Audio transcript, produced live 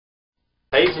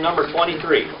Page number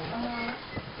 23.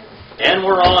 And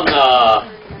we're on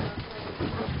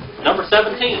number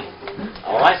 17.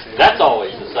 All right, that's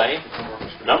always the same.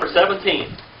 Number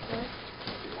 17.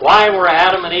 Why were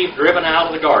Adam and Eve driven out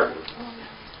of the garden?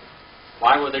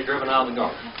 Why were they driven out of the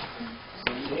garden?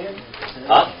 Sin.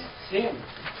 Huh? Sin.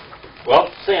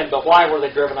 Well, sin, but why were they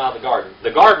driven out of the garden?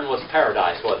 The garden was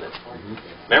paradise, wasn't it?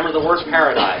 Remember the word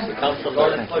paradise? It comes from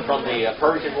the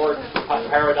Persian word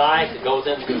paradise. It goes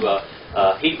into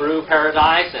Hebrew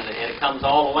paradise, and it comes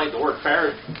all the way. The word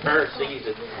Pharisees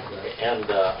and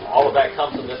all of that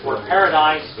comes from this word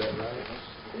paradise.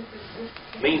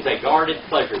 Means a guarded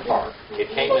pleasure park. It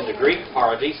came into Greek,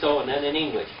 paradiso, and then in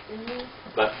English.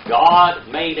 But God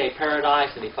made a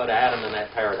paradise, and He put Adam in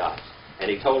that paradise. And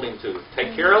He told him to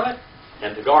take care of it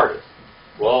and to guard it.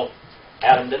 Well,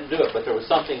 Adam didn't do it, but there was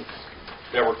something.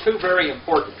 There were two very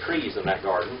important trees in that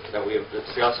garden that we have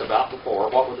discussed about before.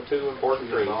 What were the two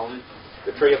important trees?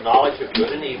 The tree of knowledge of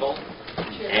good and evil,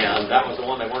 and that was the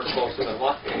one they weren't supposed to. And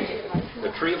what?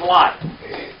 The tree of life.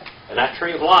 And that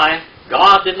tree of life,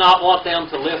 God did not want them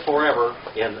to live forever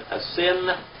in a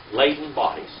sin-laden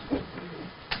bodies.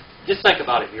 Just think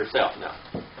about it yourself now.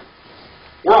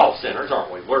 We're all sinners,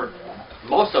 aren't we?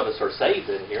 Most of us are saved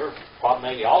in here. Probably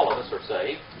maybe all of us are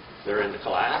saved. They're in the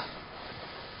class.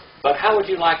 But how would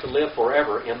you like to live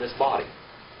forever in this body?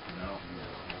 No.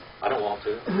 I don't want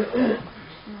to.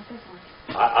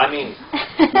 I mean,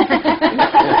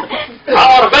 I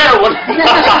want a better one.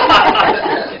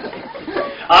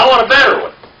 I want a better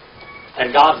one.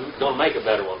 And God's going to make a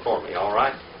better one for me, all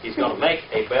right? He's going to make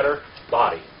a better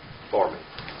body for me.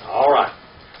 All right.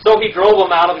 So He drove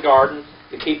them out of the garden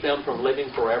to keep them from living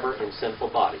forever in sinful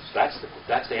bodies. That's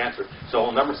the answer. So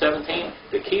on number 17,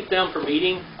 to keep them from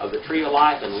eating of the tree of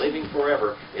life and living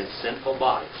forever in sinful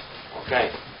bodies.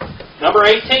 Okay. Number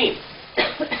 18.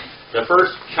 The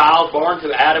first child born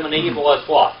to Adam and Eve was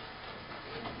what?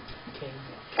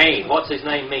 Cain. What's his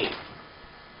name mean?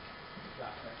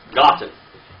 Gotten.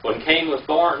 When Cain was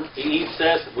born, Eve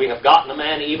says, "We have gotten a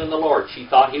man, even the Lord." She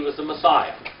thought he was the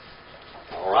Messiah.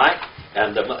 All right?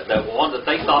 And the one that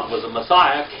they thought was a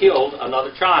Messiah killed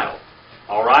another child.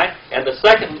 All right? And the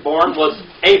second born was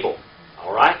Abel.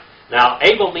 All right? Now,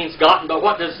 Abel means gotten, but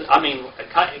what does,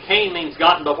 Cain means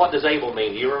gotten, but what does Abel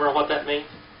mean? Do you remember what that means?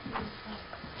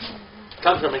 It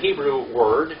comes from a Hebrew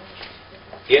word.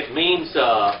 It means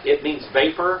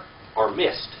vapor or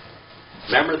mist.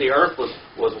 Remember, the earth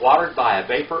was watered by a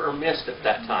vapor or mist at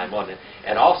that time, wasn't it?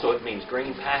 And also it means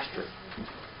green pasture.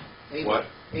 Abel. What?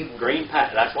 Abel. Green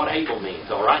pasture. That's what Abel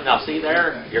means. All right. Now, see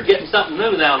there, you're getting something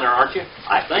new down there, aren't you?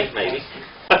 I think maybe.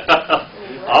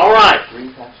 All right.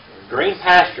 Green pasture. Green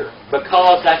pasture,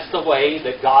 because that's the way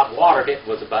that God watered it,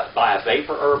 was by a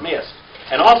vapor or a mist.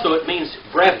 And also it means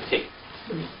brevity.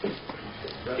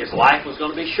 His life was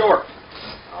going to be short.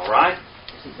 All right?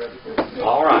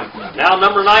 All right. Now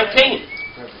number 19.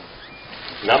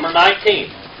 Number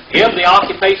 19. Give the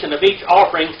occupation of each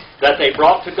offering that they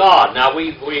brought to God. Now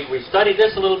we studied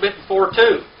this a little bit before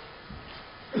too.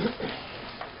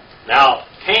 Now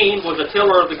Cain was a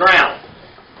tiller of the ground.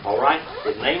 All right?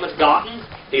 His name is Gotten.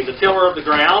 He's a tiller of the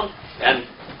ground. And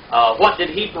what did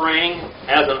he bring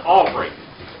as an offering?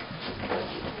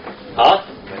 Huh?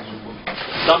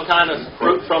 Some kind of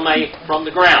fruit from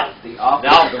the ground. The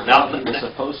opposite of what he was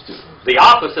supposed to. The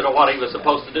opposite of what he was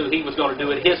supposed to do. He was going to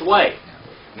do it his way.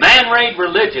 Man-made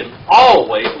religion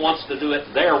always wants to do it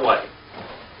their way.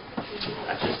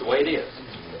 That's just the way it is.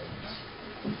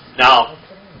 Now,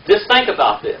 just think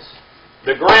about this.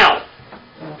 The ground.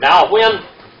 Now, when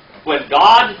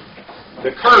God,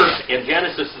 the curse in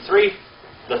Genesis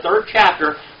the third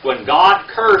chapter, when God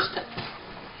cursed,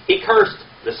 He cursed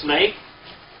the snake,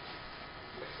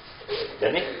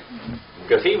 didn't He?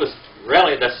 Because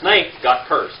the snake got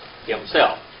cursed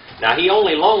himself. Now, he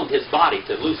only loaned his body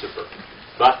to Lucifer,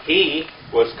 but he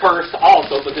was cursed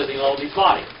also because he loaned his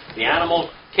body. The animal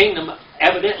kingdom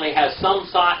evidently has some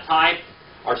type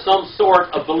or some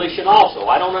sort of volition also.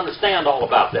 I don't understand all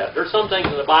about that. There's some things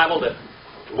in the Bible that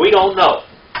we don't know.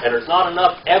 And there's not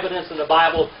enough evidence in the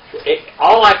Bible.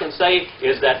 All I can say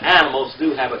is that animals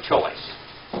do have a choice.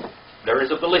 There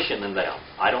is a volition in them.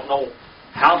 I don't know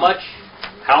how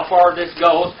far this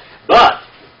goes, but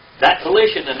that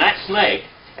volition in that snake,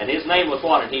 and his name was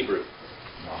what in Hebrew?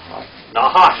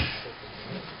 Nahash.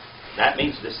 That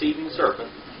means deceiving serpent.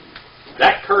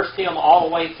 That cursed him all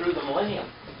the way through the millennium.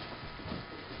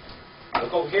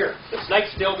 Look over here. The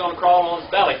snake's still going to crawl on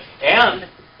his belly. And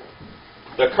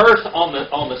the curse on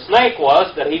the snake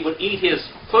was that he would eat his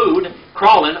food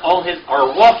crawling on his,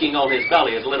 or walking on his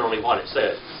belly is literally what it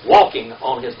says. Walking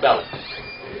on his belly.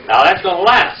 Now that's going to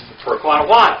last for quite a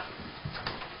while.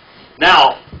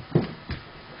 Now,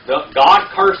 God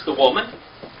cursed the woman.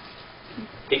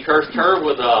 He cursed her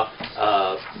with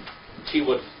she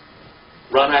would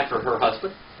run after her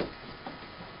husband.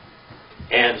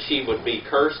 And she would be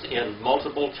cursed in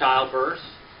multiple childbirths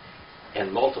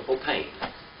and multiple pain.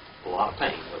 A lot of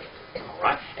pain with it. All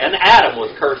right? And Adam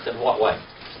was cursed in what way?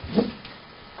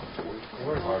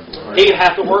 He'd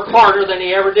have to work harder than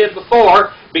he ever did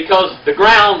before because the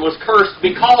ground was cursed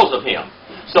because of him.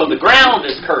 So the ground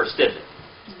is cursed, isn't it?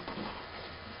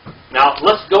 Now,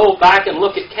 let's go back and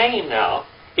look at Cain now.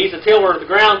 He's a tiller of the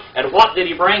ground, and what did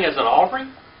he bring as an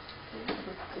offering?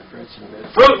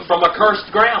 Fruit from a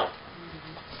cursed ground.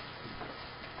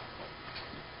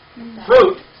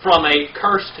 Fruit from a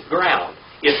cursed ground.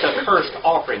 It's a cursed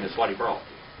offering is what he brought.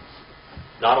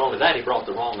 Not only that, he brought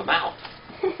the wrong amount.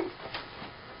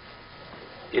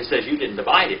 It says you didn't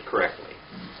divide it correctly.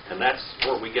 And that's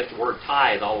where we get the word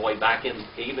tithe all the way back in,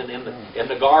 even in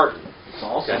the garden. It's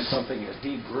also something that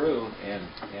he grew,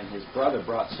 and his brother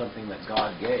brought something that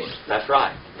God gave. That's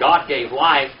right. God gave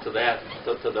life to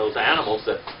to those animals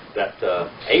that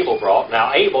Abel brought.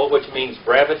 Now, Abel, which means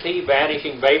brevity,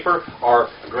 vanishing vapor, or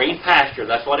green pasture.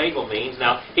 That's what Abel means.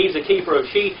 Now, he's a keeper of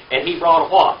sheep, and he brought a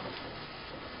what?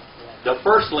 The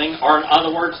firstling, or in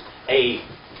other words,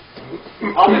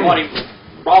 probably what he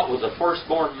brought was a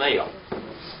firstborn male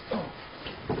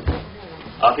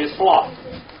of his flock.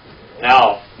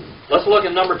 Now, let's look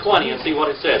at number 20 and see what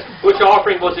it says. Which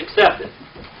offering was accepted?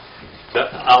 The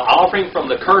offering from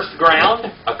the cursed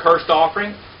ground, a cursed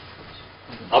offering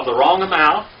of the wrong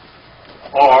amount,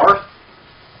 or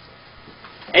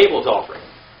Abel's offering?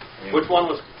 Which one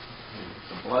was?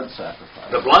 The blood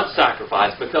sacrifice. The blood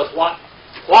sacrifice, because what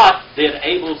did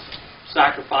Abel's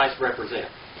sacrifice represent?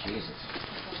 Jesus.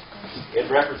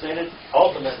 It represented,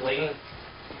 ultimately,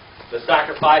 the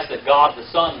sacrifice that God the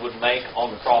Son would make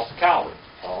on the cross of Calvary.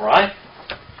 All right?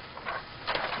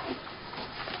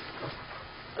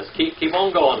 Let's keep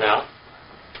on going now.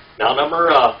 Now,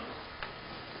 number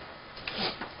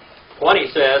 20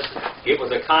 says, it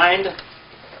was a kind,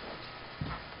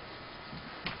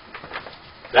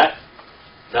 that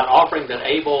offering that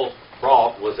Abel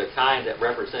brought was a kind that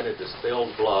represented the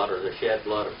spilled blood or the shed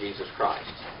blood of Jesus Christ.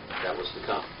 That was to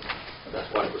come. That's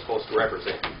what it was supposed to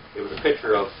represent. It was a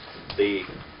picture of the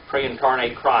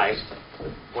pre-incarnate Christ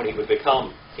when he would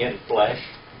become in flesh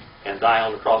and die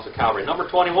on the cross of Calvary. Number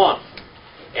 21.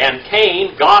 And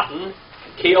Cain, gotten,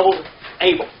 killed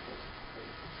Abel.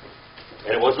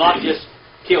 And it was not just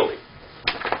killed him.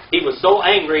 He was so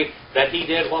angry that he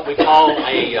did what we call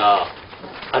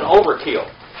an overkill.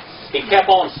 He kept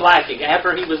on slashing.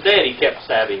 After he was dead, he kept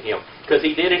stabbing him because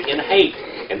he did it in hate.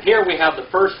 And here we have the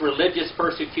first religious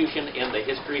persecution in the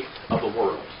history of the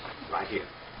world, right here.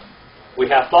 We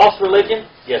have false religion.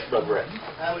 Yes, Brother Brett.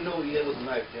 How we know he had with a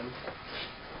knife, Jim?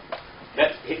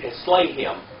 It slayed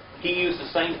him. He used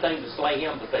the same thing to slay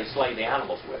him, but they slay the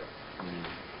animals with it.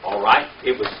 All right?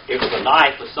 It was a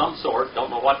knife of some sort. Don't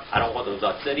know what. I don't know whether it was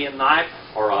an obsidian knife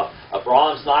or a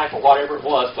bronze knife or whatever it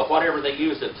was. But whatever they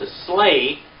used it to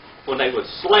slay, when they would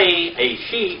slay a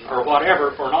sheep or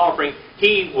whatever for an offering,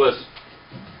 he was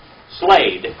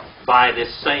slayed by this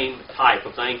same type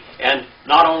of thing. And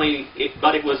not only,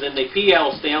 but it was in the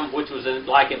PL stem, which was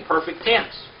like in perfect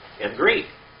tense in Greek.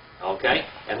 Okay?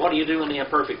 And what do you do in the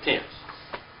imperfect tense?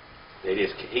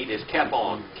 He just kept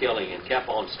on killing and kept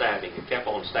on stabbing and kept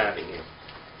on stabbing him.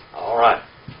 All right.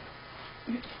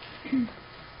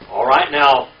 All right,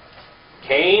 now,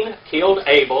 Cain killed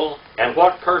Abel, and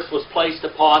what curse was placed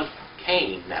upon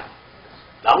Cain now?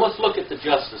 Now let's look at the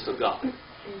justice of God.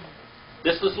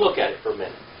 Let's look at it for a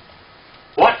minute.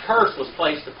 What curse was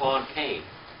placed upon Cain?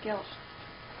 Guilt.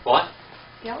 What?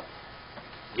 Guilt.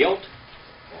 Guilt?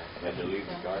 Had to leave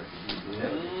the garden.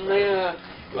 Yeah.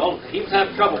 Well, he was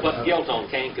having trouble putting guilt on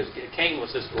Cain because Cain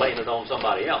was just laying it on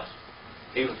somebody else.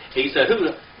 He said,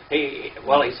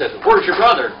 he says, where's your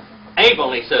brother?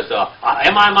 Abel. And he says,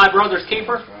 am I my brother's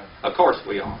keeper? Of course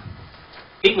we are.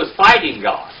 He was fighting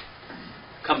God,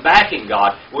 combating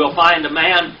God. We'll find a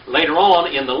man later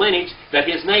on in the lineage that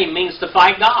his name means to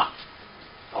fight God.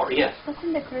 Or yes.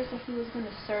 Wasn't the curse that he was going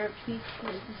to serve, his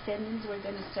descendants were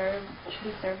going to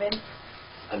be servants?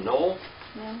 No.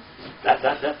 No.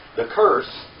 The curse,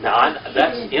 now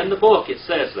that's in the book, it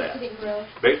says that. Did it grow?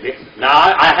 Now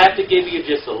I have to give you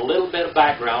just a little bit of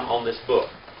background on this book,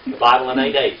 the Bible in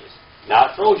 8 Ages. Now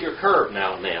it throws your curve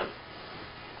now and then.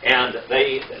 And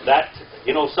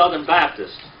Southern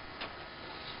Baptists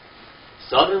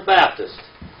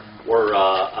were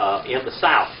in the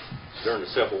South during the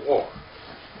Civil War.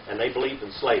 And they believed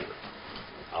in slavery.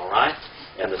 All right?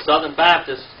 And the Southern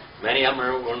Baptists, many of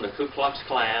them were in the Ku Klux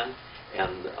Klan,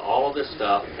 and all of this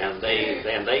stuff, and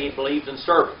they believed in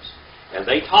servants. And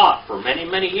they taught for many,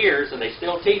 many years, and they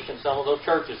still teach in some of those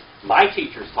churches. My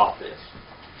teachers taught this.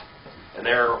 And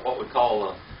they're what we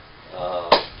call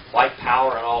white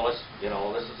power and all this. You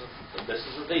know, this is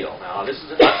the deal. Now, this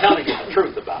is I'm telling you the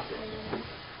truth about this.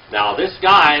 Now, this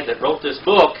guy that wrote this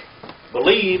book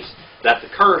believes that the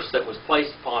curse that was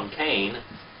placed upon Cain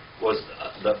was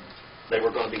they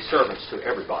were going to be servants to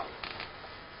everybody.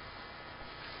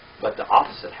 But the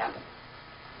opposite happened.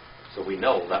 So we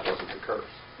know that wasn't the curse.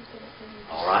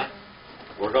 All right?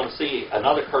 We're going to see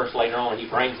another curse later on, and he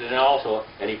brings it in also,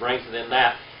 and he brings it in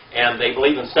that. And they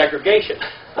believe in segregation.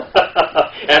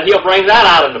 And he'll bring that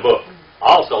out in the book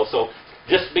also. So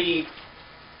just read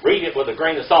it with a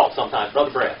grain of salt sometimes.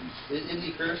 Brother Brad. Isn't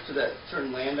he cursed to that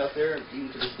certain land out there,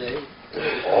 even to this day?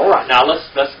 All right. Now, that's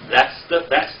the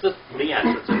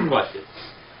answer to the question.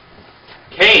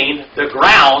 Cain, the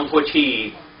ground which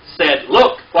he said,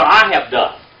 look what I have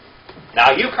done.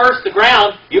 Now, you curse the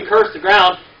ground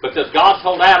because God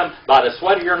told Adam, by the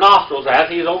sweat of your nostrils, as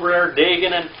he's over there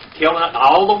digging and killing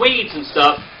all the weeds and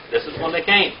stuff, this is when they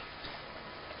came.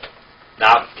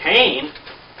 Now, Cain,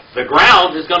 the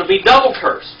ground is going to be double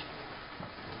cursed.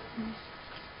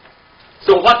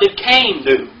 So what did Cain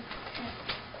do?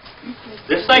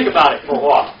 Just think about it for a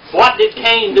while. What did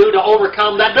Cain do to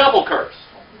overcome that double curse?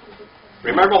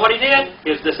 Remember what he did?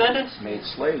 His descendants? Made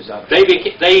slaves out of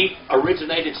They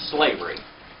originated slavery.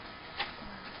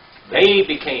 They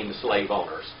became slave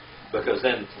owners because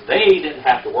then they didn't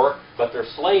have to work, but their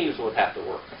slaves would have to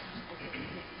work.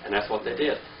 And that's what they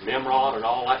did. Nimrod and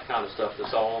all that kind of stuff.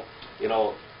 That's all,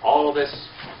 all of this,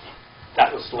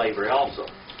 that was slavery also.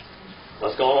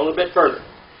 Let's go on a little bit further.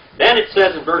 Then it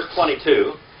says in verse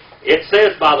 22, it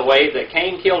says, by the way, that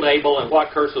Cain killed Abel, and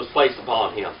what curse was placed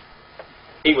upon him?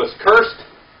 He was cursed.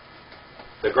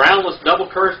 The ground was double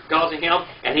cursed because of him,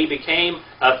 and he became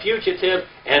a fugitive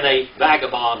and a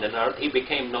vagabond, and he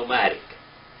became nomadic.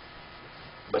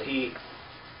 But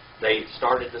they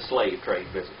started the slave trade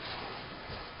business.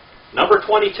 Number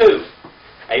 22,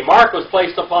 a mark was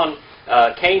placed upon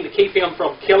Cain to keep people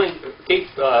from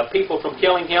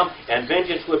killing him, and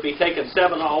vengeance would be taken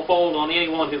sevenfold on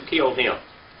anyone who killed him.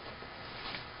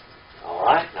 All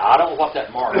right. Now I don't know what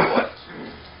that mark was.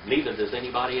 Neither does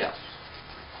anybody else.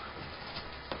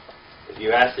 If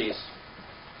you ask these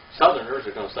Southerners,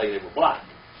 they're going to say they were black.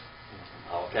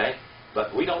 Okay?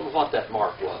 But we don't know what that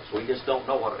mark was. We just don't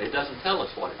know what it doesn't tell us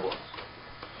what it was.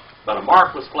 But a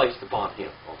mark was placed upon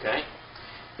him. Okay?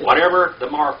 Whatever the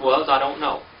mark was, I don't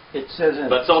know. It says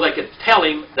but so they could tell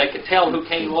him, they could tell who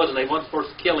Cain was, and they weren't supposed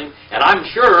to kill him. And I'm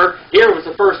sure here was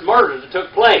the first murder that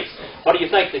took place. What do you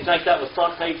think? They think that was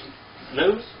front page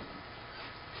news?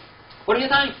 What do you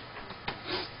think?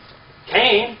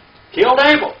 Cain killed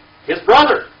Abel, his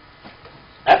brother.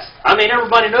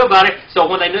 Everybody knew about it. So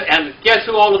when they knew, and guess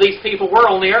who all of these people were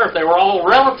on the earth? They were all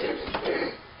relatives.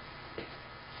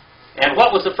 And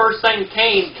what was the first thing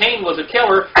Cain was a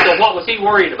killer, so what was he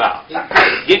worried about?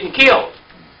 Getting killed.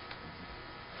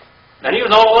 And he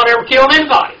was the only one who ever killed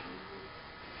anybody.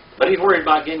 But he's worried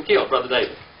about getting killed, Brother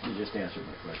David. You just answered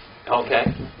my question. Okay.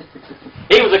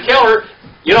 He was a killer.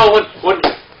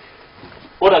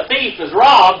 When a thief is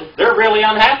robbed, they're really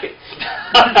unhappy.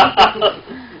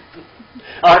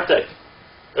 Aren't they?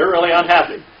 They're really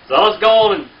unhappy. So let's go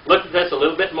on and look at this a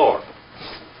little bit more.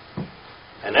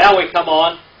 And now we come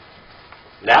on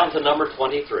down to number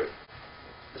 23.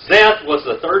 Seth was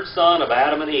the third son of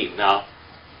Adam and Eve. Now,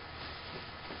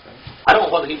 I don't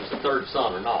know whether he was the third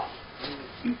son or not,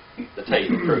 to tell you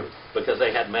the truth, because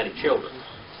they had many children.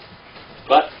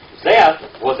 But Seth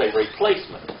was a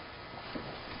replacement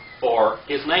for,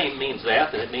 his name means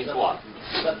Seth, and it means what?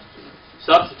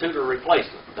 Substitute or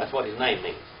replacement. That's what his name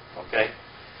means. Okay?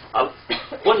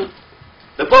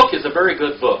 The book is a very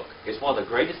good book. It's one of the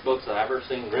greatest books that I've ever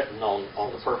seen written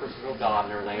on the purposes of God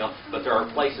and everything else, but there are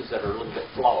places that are a little bit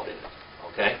flawed in it.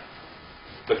 Okay?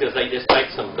 Because they just make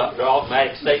some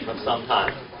dogmatic statements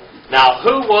sometimes. Now,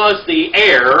 who was the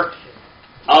heir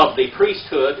of the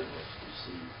priesthood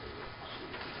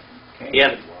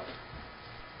in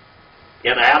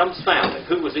Adam's family?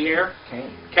 Who was the heir?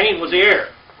 Cain. Cain was the heir.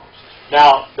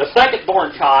 Now, the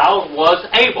second-born child was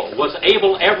Abel. Was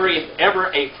Abel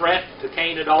ever a threat to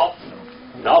Cain at all?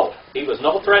 No. He was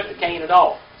no threat to Cain at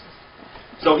all.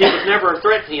 So he was never a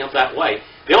threat to him that way.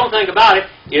 The only thing about it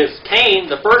is Cain,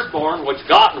 the firstborn, which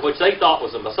they thought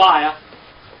was the Messiah.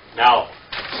 Now,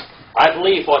 I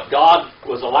believe what God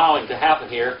was allowing to happen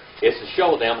here is to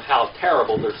show them how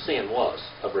terrible their sin was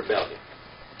of rebellion.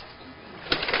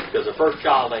 Because the first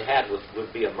child they had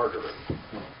would be a murderer.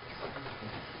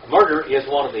 Murder is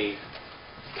one of the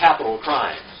capital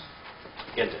crimes,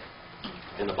 isn't it,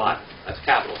 in the Bible? That's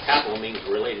capital. Capital means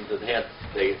relating to the head.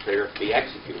 They're to be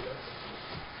executed.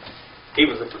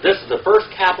 This is the first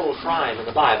capital crime in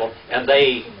the Bible, and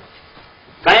they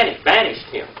banished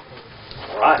him.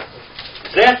 All right.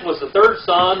 Seth was the third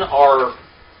son, or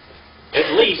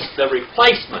at least the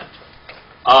replacement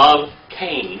of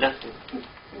Cain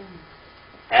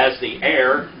as the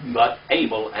heir, but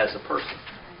Abel as a person.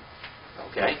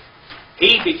 Okay?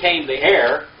 He became the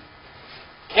heir.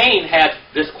 Cain had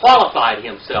disqualified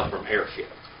himself from heirship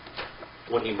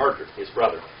when he murdered his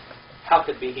brother. How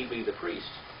could he be the priest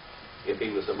if he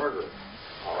was a murderer?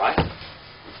 All right?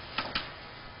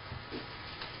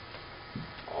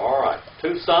 All right.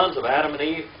 Two sons of Adam and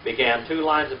Eve began two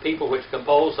lines of people which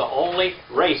composed the only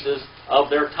races of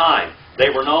their time. They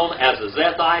were known as the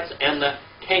Zethites and the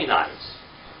Cainites.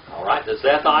 All right, the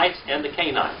Zethites and the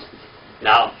Cainites.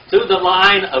 Now, through the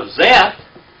line of Zeth,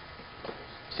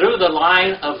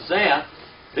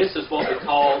 this is what we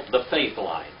call the faith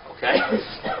line. Okay?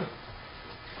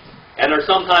 And they're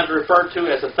sometimes referred to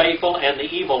as the faithful and the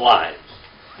evil lines.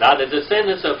 Now, the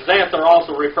descendants of Zeth are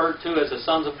also referred to as the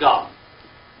sons of God.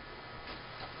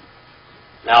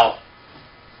 Now,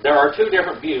 there are two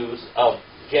different views of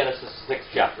Genesis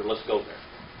 6th chapter. Let's go there.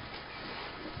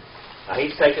 Now,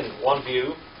 he's taken one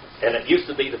view, and it used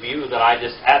to be the view that I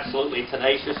just absolutely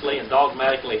tenaciously and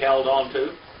dogmatically held on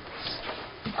to.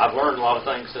 I've learned a lot of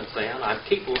things since then. I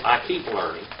keep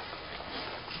learning.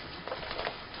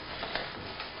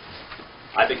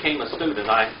 I became a student.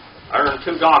 I earned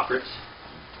 2 doctorates,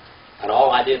 and all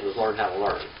I did was learn how to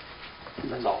learn.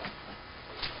 That's all.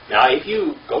 Now, if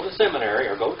you go to seminary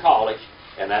or go to college,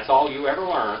 and that's all you ever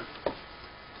learn,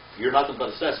 you're nothing but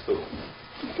a cesspool.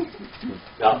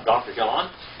 Now, Dr.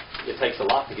 John, it takes a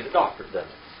lot to get a doctorate, doesn't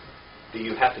it? Do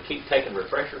you have to keep taking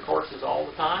refresher courses all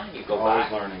the time? You go Always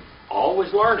back. learning.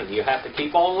 Always learning. You have to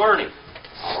keep on learning.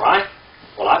 All right?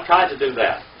 Well, I've tried to do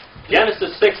that.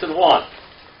 Genesis 6:1.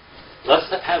 Let's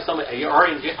have somebody. Are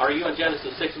you in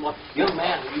Genesis 6:1? Young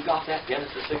man, have you got that,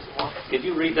 Genesis 6:1? Did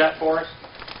you read that for us?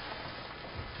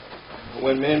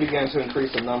 When men began to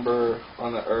increase in number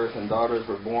on the earth and daughters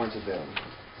were born to them,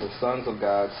 the sons of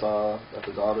God saw that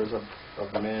the daughters of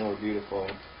the men were beautiful,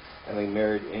 and they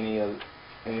married any of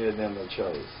them they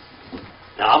chose.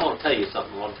 Now, I'm going to tell you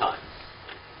something one time.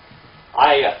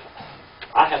 I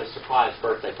had a surprise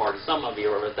birthday party. Some of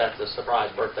you were at that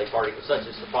surprise birthday party. It was such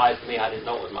a surprise to me, I didn't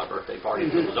know it was my birthday party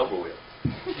until it was over with.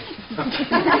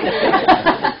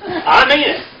 I mean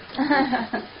it.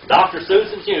 Dr.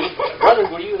 Susan June. Brother,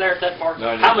 were you there at that party?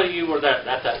 No, How many of you were there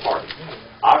at that party?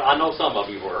 I know some of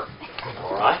you were.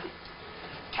 All right.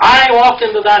 I walked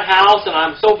into that house, and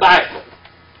I'm so bashful.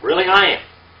 Really, I am.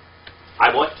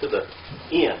 I went to the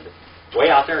end, way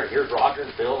out there, and here's Roger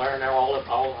and Phil there, and they're all.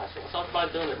 I said, what's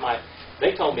somebody doing at my...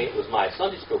 They told me it was my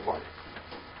Sunday school party.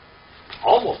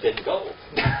 Almost didn't go.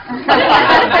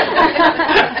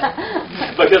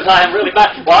 Because I am really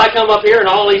bad. Well, I come up here, and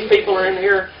all these people are in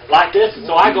here like this, and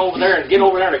so I go over there and get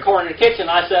over there in the corner of the kitchen.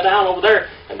 I sat down over there,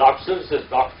 and Dr. Susan says,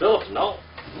 Dr. Phillips, no.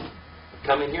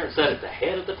 Come in here and sit at the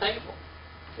head of the table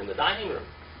in the dining room.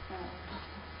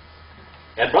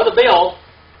 And Brother Bill,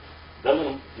 the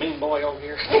little mean boy over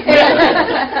here,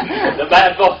 the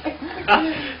bad boy,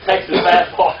 Texas bad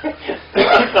boy,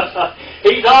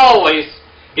 he's always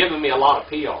giving me a lot of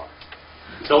PR.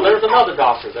 So there's another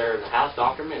doctor there in the house,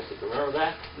 Dr. Mincy. Remember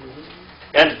that?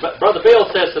 And Brother Bill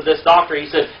says to this doctor, he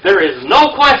says, there is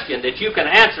no question that you can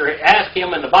ask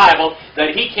him in the Bible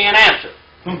that he can't answer.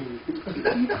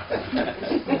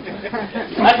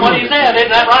 That's what he said, isn't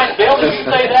that right, Bill? Did you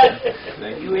say that?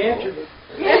 You answered it.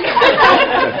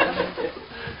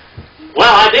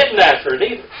 Well, I didn't answer it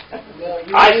either.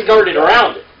 I skirted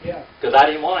around it because I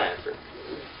didn't want to answer it.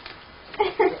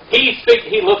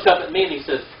 He looks up at me and he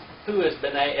says, who is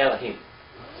B'nai Elohim?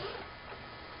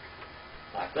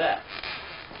 Like that.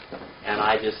 And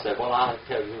I just said, well, I'll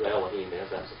tell you who Elohim is.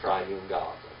 That's the triune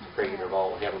God, the creator of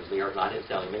all the heavens and the earth. And I didn't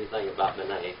tell him anything about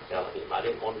B'nai Elohim. I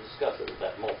didn't want to discuss it at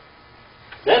that moment.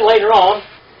 Then later on,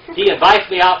 he invites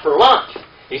me out for lunch.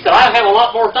 He said, I have a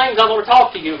lot more things I want to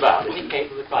talk to you about. And he came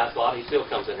to the class a lot. He still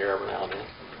comes in here every now and then.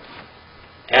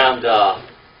 And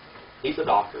he's a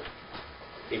doctor.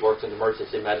 He works in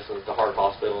emergency medicine at the heart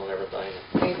hospital and everything.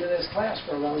 Came to this class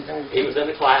for a long time. He was in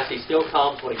the class. He still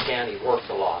comes when he can. He works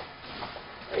a lot.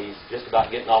 He's just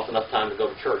about getting off enough time to go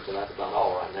to church, and that's about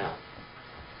all right now.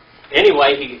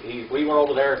 Anyway, we were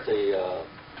over there at the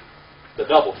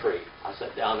Doubletree. I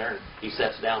sat down there, and he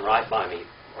sits down right by me,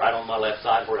 right on my left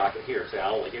side where I could hear. See,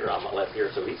 I only hear on my left ear,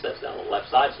 so he sits down on the left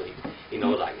side so he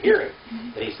knows I can hear him.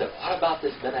 And he said, what about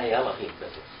this B'nai Elohim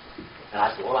business? And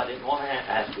I said, well, I didn't want to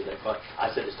ask you that question.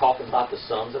 I said, it's talking about the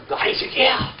sons of God. He said,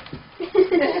 yeah.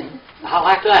 I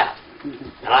like that.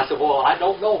 And I said, well, I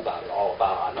don't know about it, all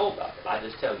about it. I know about it. I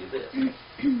just tell you this.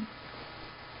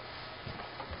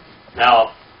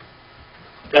 Now,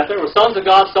 that there were sons of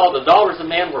God saw the daughters of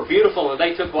men were beautiful, and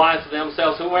they took wives to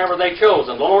themselves whomever they chose.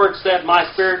 And the Lord said, my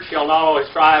spirit shall not always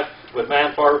strive with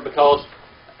man forever, because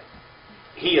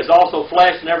he is also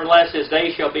flesh, nevertheless his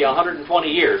days shall be 120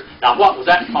 years. Now what was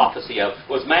that prophecy of?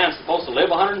 Was man supposed to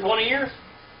live 120 years?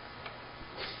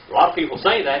 A lot of people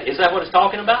say that. Is that what it's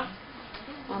talking about?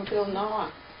 Until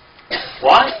Noah.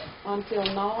 What? Until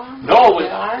Noah? No.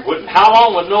 How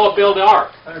long would Noah build the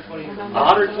ark? 120 years.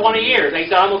 120 years. They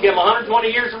said, I'm going to give him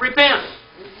 120 years to repent.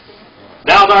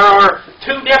 Now, there are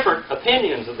two different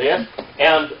opinions of this,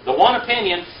 and the one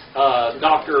opinion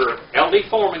Dr. L.D.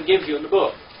 Foreman gives you in the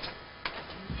book.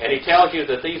 And he tells you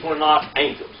that these were not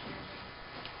angels.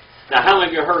 Now, how many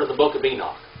of you have heard of the book of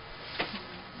Enoch?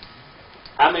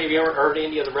 How many of you ever heard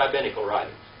any of the rabbinical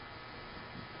writings?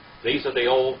 These are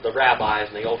the rabbis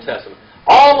in the Old Testament.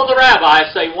 All of the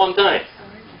rabbis say one thing.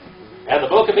 And the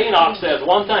book of Enoch says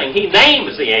one thing. He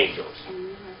names the angels.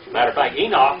 Matter of fact,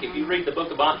 Enoch, if you read the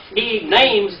book of Enoch, he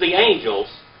names the angels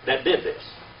that did this.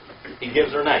 He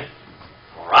gives their name.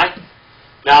 All right?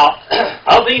 Now,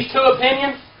 of these two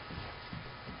opinions,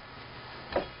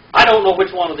 I don't know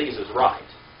which one of these is right.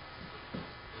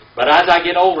 But as I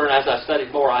get older and as I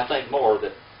studied more, I think more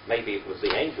that maybe it was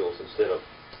the angels instead of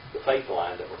the faith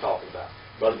line that we're talking about.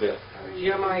 Brother Bill.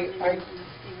 Yeah,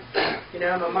 you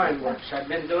know how my mind works. I've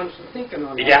been doing some thinking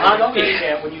on that. Yeah, I know you you.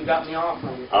 that when you got me off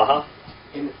on it. Uh-huh.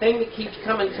 And the thing that keeps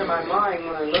coming to my mind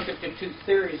when I look at the two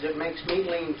theories that makes me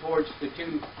lean towards the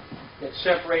two that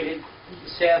separated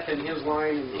Seth and his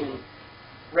line, and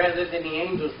rather than the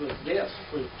angels, was this.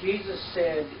 When Jesus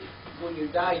said, when you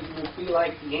die, you will be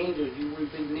like the angels. You will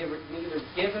be neither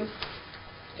given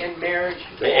in marriage.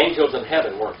 The angels in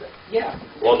heaven, weren't they? Yeah.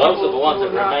 Well, those are the ones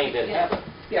that not, remained in heaven.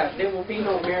 Yeah, there will be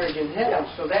no marriage in heaven,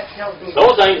 so that tells me...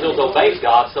 Those angels obey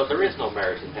God, so there is no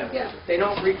marriage in heaven. Yeah, they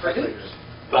don't reproduce.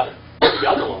 But the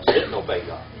other ones didn't obey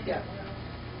God. Yeah.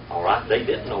 All right? They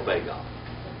didn't obey God.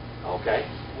 Okay?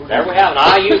 There we have it.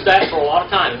 I use that for a lot of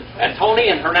time. And Tony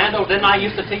and Hernando, didn't I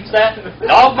used to teach that?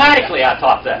 Dogmatically, I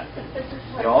taught that.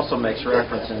 It also makes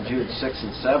reference in Jude 6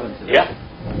 and 7 to that.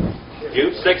 Yeah.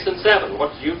 Jude 6 and 7.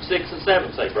 What's Jude 6 and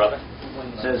 7 say, brother?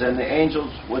 It says, and the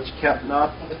angels which kept not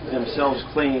themselves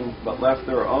clean, but left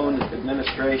their own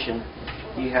administration,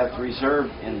 he hath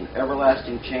reserved in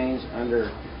everlasting chains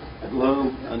under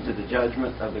gloom unto the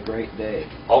judgment of the great day.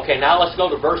 Okay, now let's go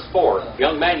to verse 4.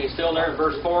 Young man, you still there in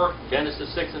verse 4? Genesis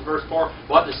 6 and verse 4.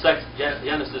 What does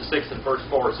Genesis 6 and verse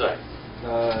 4 say?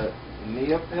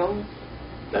 Nephilim?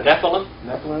 The Nephilim?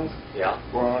 Nephilim Yeah.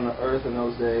 were on the earth in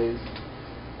those days,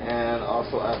 and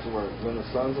also afterward, when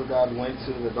the sons of God went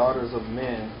to the daughters of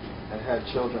men and had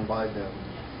children by them.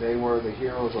 They were the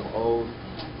heroes of old,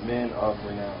 men of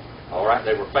renown. All right,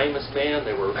 they were famous men.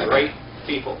 They were great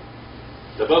people.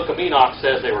 The book of Enoch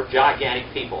says they were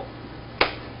gigantic people.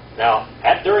 Now,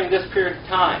 during this period of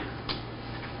time,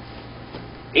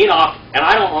 Enoch, and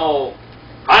I don't know,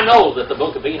 I know that the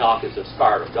book of Enoch is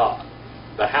inspired of God,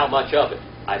 but how much of it,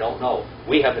 I don't know.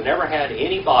 We have never had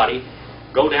anybody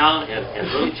go down and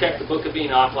really check the book of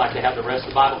Enoch like they have the rest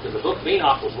of the Bible, because the book of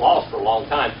Enoch was lost for a long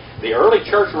time. The early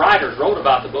church writers wrote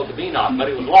about the book of Enoch, but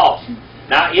it was lost.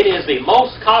 Now, it is the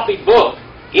most copied book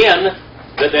in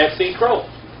the Dead Sea Scrolls.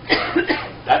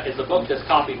 That is the book that's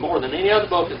copied more than any other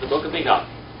book, is the book of Enoch.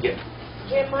 Yeah.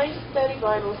 In my study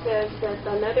Bible says that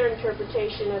another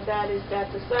interpretation of that is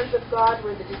that the sons of God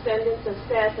were the descendants of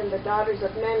Seth, and the daughters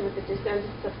of men were the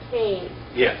descendants of Cain,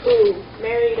 Yes. who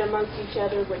married amongst each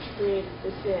other, which created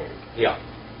the sin. Yeah.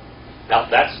 Now,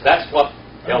 that's what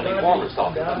L.D. Foreman's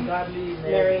talking about.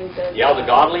 Marrying the Yeah, the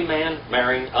godly man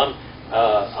marrying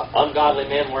ungodly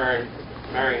men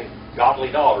marrying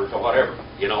godly daughters or whatever,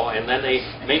 you know, and then they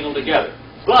mingle together.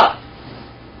 But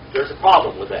there's a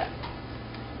problem with that.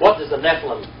 What is a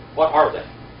Nephilim? What are they?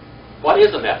 What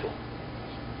is a Nephilim?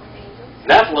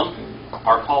 Nephilim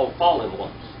are called fallen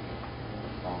ones.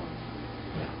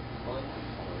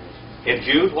 In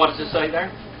Jude, what does it say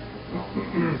there?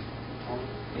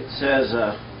 It says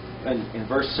in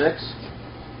verse 6,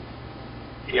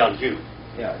 Yeah, in Jude.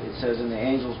 yeah, it says, and the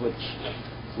angels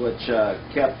which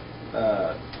kept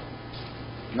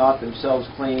not themselves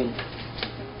clean,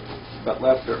 but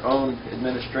left their own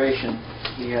administration,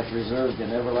 he hath reserved in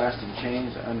everlasting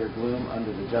chains under gloom,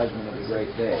 under the judgment of the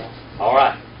great day. All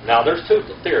right. Now, there's two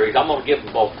theories. I'm going to give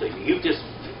them both to you. You just,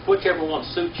 whichever one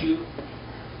suits you,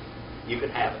 you can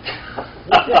have it.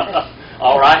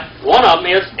 All right? One of them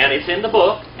is, and it's in the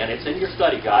book, and it's in your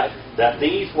study guide, that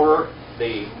these were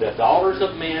the daughters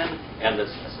of men and the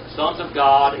sons of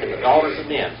God and the daughters of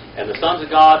men. And the sons of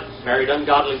God married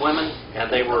ungodly women,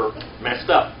 and they were messed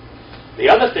up. The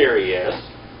other theory is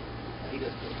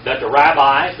that the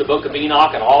rabbis, the book of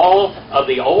Enoch, and all of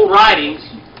the old writings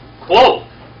quote.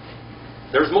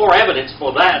 There's more evidence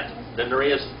for that than there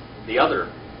is the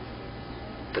other,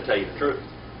 to tell you the truth.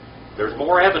 There's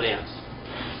more evidence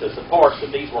that supports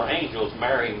that these were angels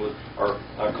marrying with or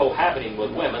cohabiting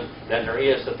with women than there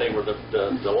is that they were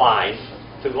the lines,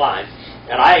 two lines.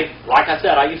 And like I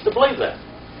said, I used to believe that.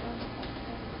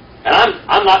 And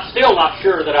I'm still not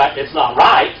sure that it's not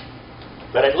right,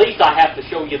 but at least I have to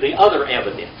show you the other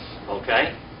evidence,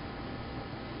 okay?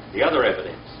 The other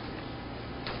evidence.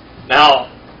 Now,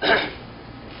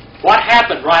 what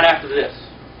happened right after this?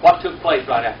 What took place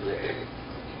right after this?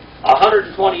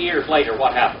 120 years later,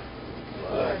 what happened?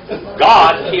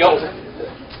 God killed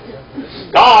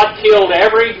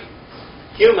every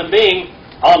human being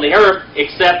on the earth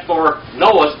except for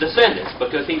Noah's descendants,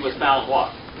 because he was found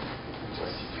what?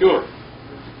 Pure.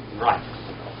 Right.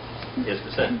 His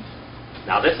descendants.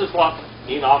 Now this is what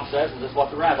Enoch says, and this is what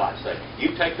the rabbis say. You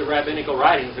take the rabbinical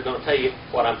writings, they're going to tell you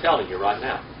what I'm telling you right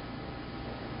now.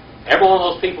 Every one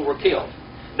of those people were killed.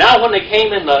 Now when they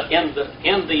came in the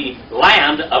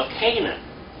land of Canaan,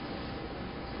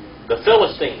 the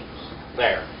Philistines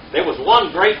there was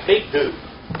one great big dude.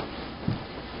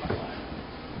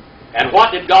 And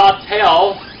what did God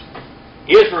tell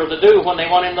Israel to do when they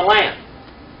went in the land?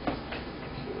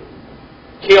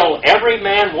 Kill every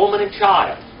man, woman, and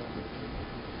child.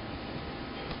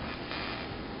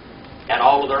 And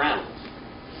all of their animals.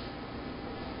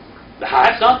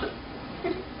 That's something.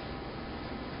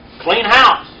 Clean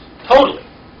house. Totally.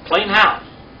 Clean house.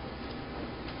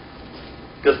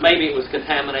 Because maybe it was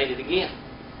contaminated again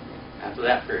after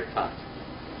that period of time.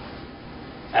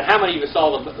 And how many of you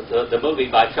saw the movie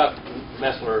by Chuck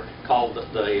Messler called the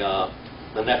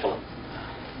Nephilim?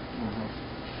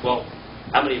 Mm-hmm. Well,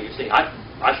 how many of you seen? I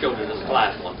showed it in this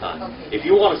class one time. Okay. If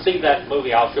you want to see that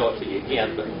movie, I'll show it to you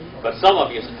again. But some of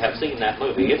you have seen that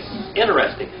movie. It's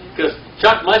interesting because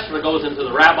Chuck Messler goes into the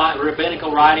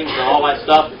rabbinical writings and all that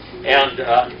stuff, and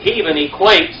he even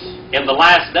equates in the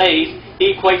last days.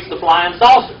 He equates the flying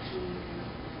saucers.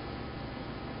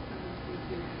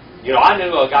 You know, I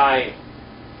knew a guy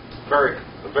very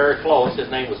close. His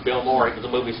name was Bill Moore. He was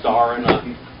a movie star, and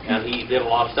he did a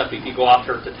lot of stuff. If you go out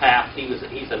there to Taft,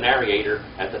 he's a narrator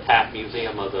at the Taft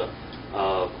Museum of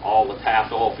all the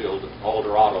Taft oil field, El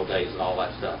Dorado days, and all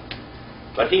that stuff.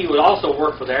 But he would also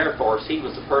work for the Air Force. He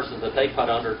was the person that they put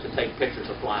under to take pictures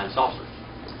of flying saucers.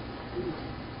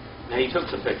 And he took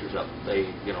some pictures of them.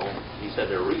 He said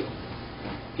they're real.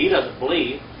 He doesn't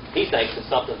believe. He thinks it's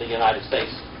something the United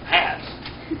States has,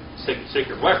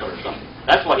 secret weapon or something.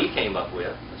 That's what he came up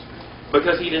with,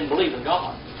 because he didn't believe in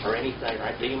God or anything,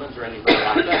 right? Demons or anything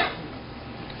like that.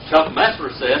 Chuck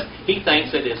Messler says he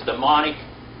thinks it is demonic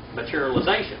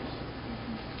materializations.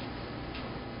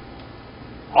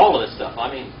 All of this stuff. I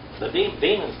mean, the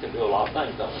demons can do a lot of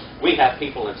things, don't they? We have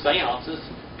people in seances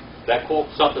that quote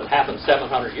something happened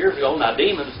 700 years ago. Now,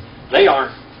 demons, they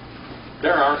aren't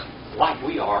like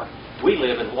we are. We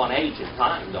live in one age in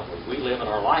time, don't we? We live in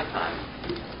our lifetime.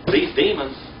 These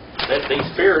demons, these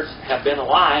spirits have been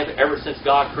alive ever since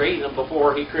God created them,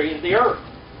 before He created the earth.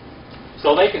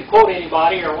 So they can quote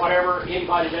anybody or whatever,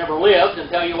 anybody that ever lived, and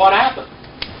tell you what happened.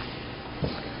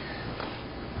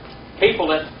 People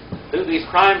that do these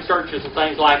crime searches and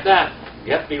things like that,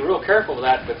 you have to be real careful with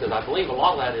that, because I believe a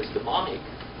lot of that is demonic.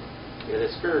 It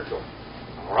is spiritual.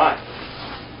 All right.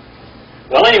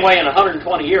 Well, anyway, in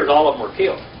 120 years, all of them were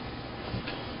killed.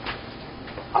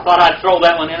 I thought I'd throw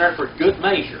that one in there for good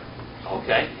measure.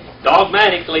 Okay?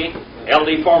 Dogmatically,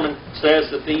 L.D. Foreman says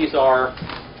that these are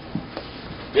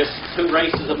just two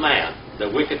races of man, the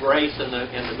wicked race and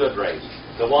the good race.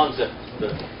 The ones that,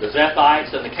 the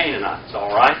Zethites and the Canaanites,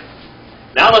 all right?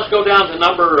 Now let's go down to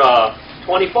number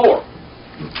 24.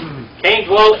 Cain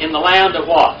dwelt in the land of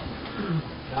what?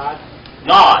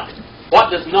 Nod. What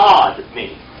does Nod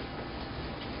mean?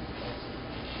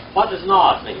 What does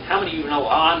Nod mean? How many of you know?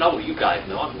 I know you guys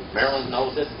know. Marilyn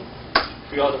knows this.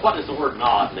 What does the word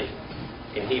Nod mean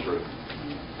in Hebrew?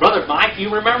 Brother Mike, you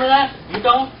remember that? You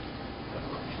don't?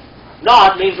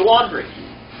 Nod means wandering.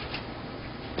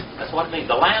 That's what it means.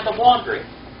 The land of wandering.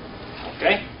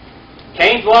 Okay?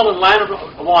 Cain dwelt in the land of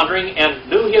wandering and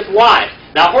knew his wife.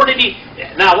 Now, where did he...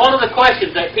 Now, one of the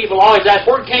questions that people always ask,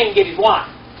 where did Cain get his wife?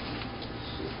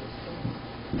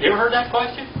 You ever heard that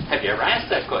question? Have you ever asked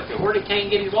that question? Where did Cain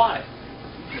get his wife?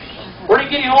 Where did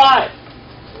he get his wife?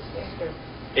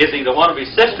 Is he the one of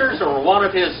his sisters or one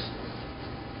of his,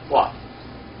 what?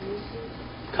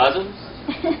 Cousins?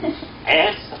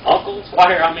 Aunts? Uncles?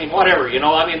 Whatever. I mean, whatever. You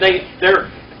know, I mean,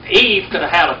 Eve could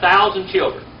have had 1,000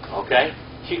 children. Okay?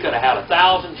 She could have had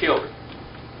 1,000 children.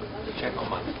 Check on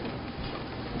my...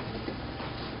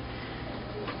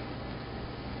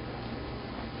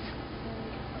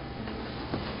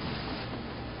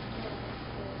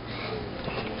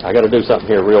 I got to do something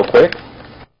here real quick.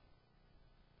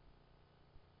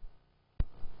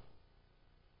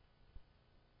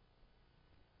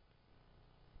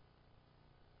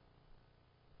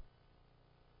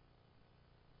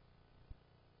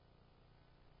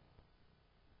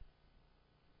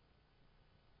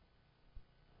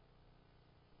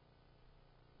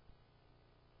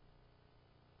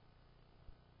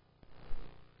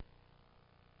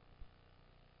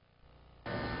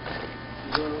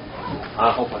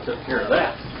 I hope I took care of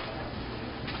that.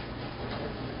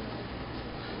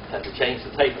 Had to change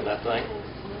the tape of that thing.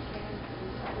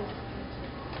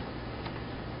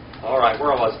 All right,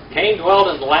 where was it? Cain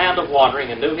dwelled in the land of wandering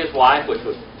and knew his wife, which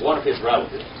was one of his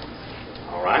relatives.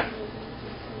 All right.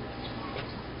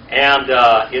 And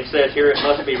it says here, it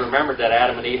must be remembered that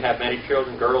Adam and Eve had many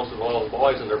children, girls as well as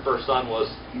boys, and their first son was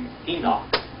Enoch.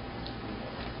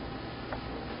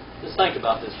 Just think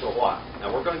about this for a while. Now,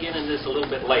 we're going to get into this a little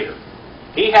bit later.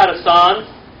 He had a son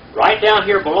right down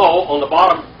here below on the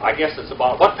bottom. I guess it's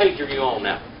about, what page are you on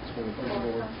now?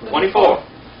 24.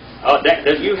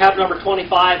 Does you have number 25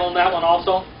 on that one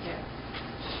also? Yeah.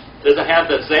 Does it have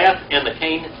the Zeth and the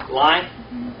Cain line?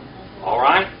 All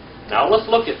right. Now let's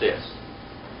look at this.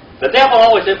 The devil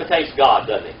always imitates God,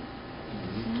 doesn't he?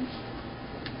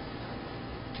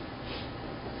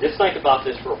 Just think about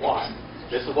this for a while.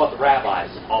 This is what the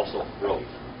rabbis also wrote.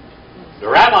 The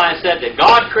rabbis said that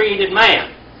God created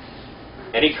man,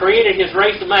 and He created his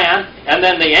race of man, and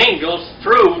then the angels,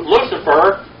 through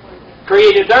Lucifer,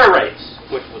 created their race,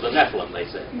 which was the Nephilim, they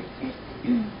said.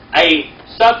 A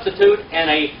substitute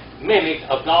and a mimic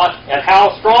of God. And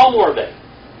how strong were they?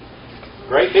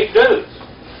 Great big dudes.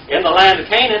 In the land of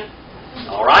Canaan,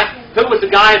 all right? Who was the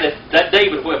guy that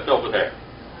David whipped over there?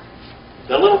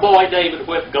 The little boy David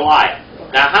whipped Goliath.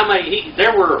 Now, how many?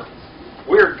 There were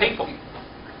weird people.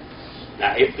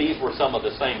 Now, if these were some of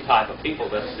the same type of people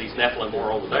that these Nephilim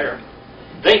were over there,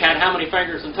 they had how many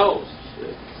fingers and toes?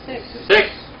 6.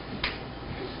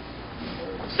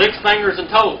 6 fingers and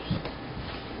toes.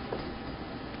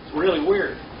 It's really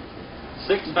weird.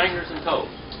 6 fingers and toes.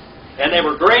 And they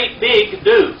were great big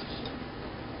dudes.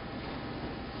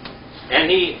 And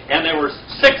there were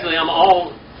 6 of them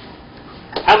all.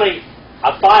 How many?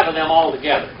 5 of them all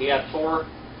together. He had 4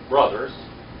 brothers,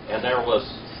 and there was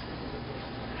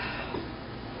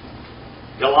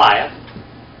Goliath.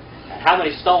 How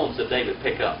many stones did David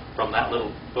pick up from that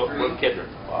little kidder?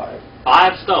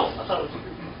 5 stones.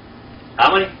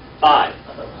 How many? 5.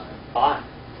 5.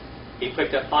 He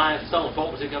picked up 5 stones.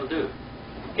 What was he going to do?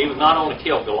 He was not only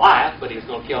kill Goliath, but he was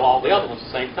going to kill all the other ones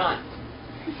at the same time.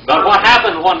 But what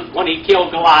happened when he killed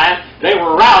Goliath? They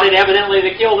were routed. Evidently,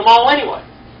 they killed them all anyway.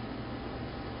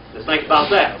 Just think about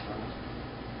that.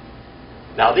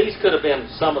 Now, these could have been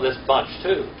some of this bunch,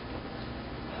 too.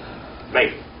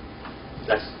 Maybe.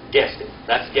 That's guessing.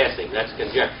 That's guessing. That's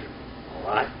conjecture. All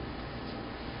right?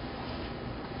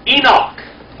 Enoch.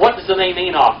 What does the name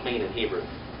Enoch mean in Hebrew?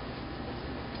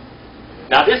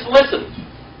 Now, just listen.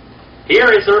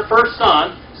 Here is their first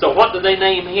son. So what did they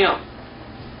name him?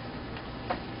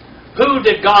 Who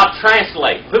did God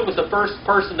translate? Who was the first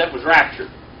person that was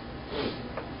raptured?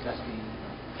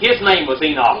 His name was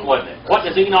Enoch, wasn't it? What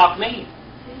does Enoch mean?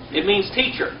 It means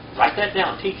teacher. Write that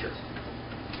down, teacher.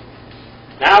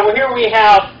 Now, here we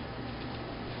have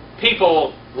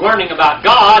people learning about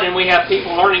God, and we have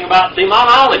people learning about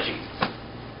demonology.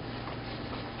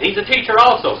 He's a teacher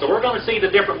also, so we're going to see the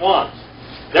different ones.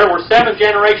 There were 7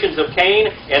 generations of Cain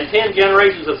and 10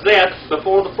 generations of Zeth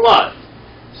before the flood.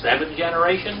 7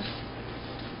 generations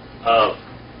of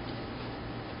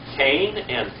Cain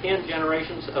and 10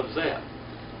 generations of Zeth.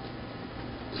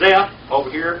 Zeth, over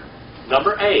here,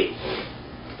 number A.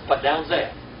 Put down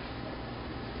Zeth.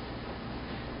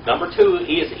 Number 2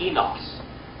 is Enos.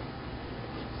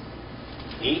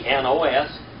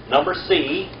 E-N-O-S. Number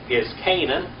C is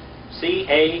Canaan.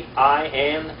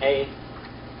 C-A-I-N-A-N.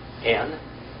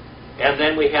 And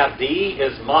then we have D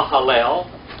is Mahalel.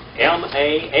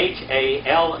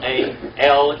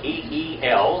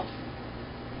 M-A-H-A-L-A-L-E-E-L.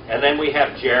 And then we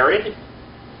have Jared.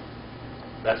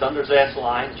 That's under Zeth's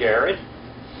line, Jared.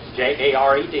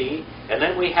 J-A-R-E-D. And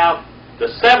then we have the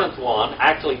 7th one.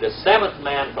 Actually, the 7th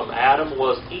man from Adam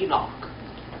was Enoch.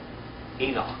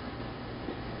 Enoch.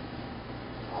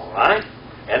 All right?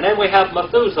 And then we have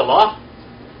Methuselah,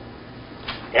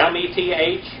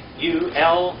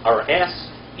 M-E-T-H-U-L or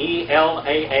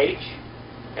S-E-L-A-H,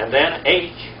 and then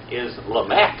H is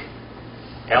Lamech,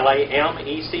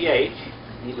 L-A-M-E-C-H,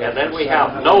 and then we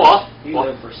have Noah. He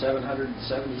lived for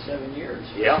 777 years.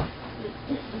 Yeah.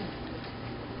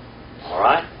 All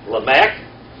right, Lamech.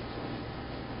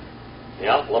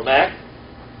 Yeah, Lamech.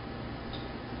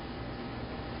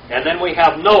 And then we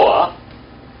have Noah.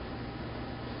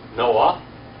 Noah,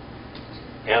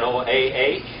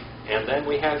 N-O-A-H, and then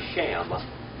we have Shem,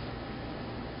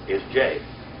 is J.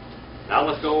 Now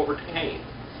let's go over to Cain.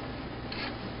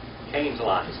 Cain's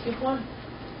line. Skip one.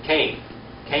 Cain.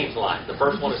 Cain's line. The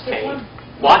first one is Cain.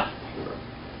 What?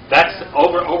 That's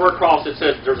over across. It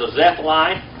says there's a Zeth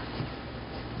line.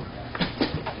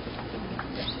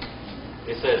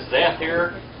 It says Zeth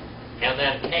here, and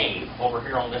then Cain over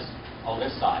here on this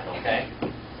side. Okay.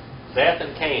 Zeth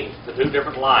and Cain, the two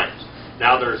different lines.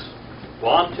 Now there's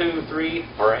 1, 2, 3,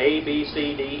 or A, B,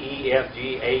 C, D, E, F,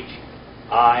 G, H,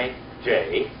 I,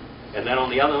 J. And then on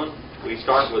the other one, we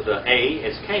start with the A,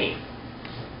 it's Cain.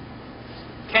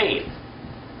 Cain.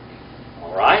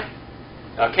 All right?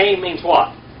 Now Cain means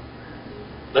what?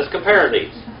 Let's compare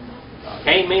these.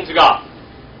 Cain means God.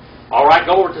 All right,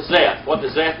 go over to Zeth. What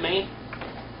does Zeth mean?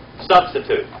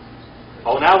 Substitute.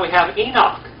 Oh, now we have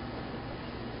Enoch.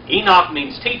 Enoch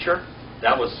means teacher.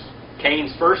 That was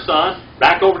Cain's first son.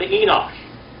 Back over to Enosh.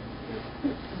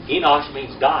 Enosh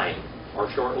means dying or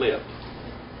short-lived.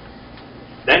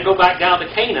 Then go back down to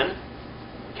Canaan.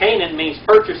 Canaan means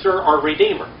purchaser or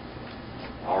redeemer.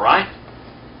 All right?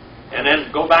 And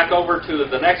then go back over to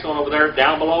the next one over there.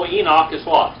 Down below Enoch is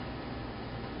what?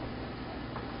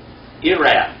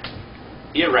 Irad.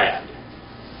 Irad.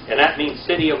 And that means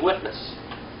city of witness.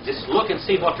 Just look and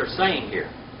see what they're saying here.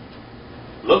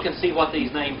 Look and see what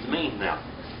these names mean now.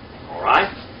 All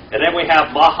right? And then we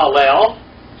have Mahalel.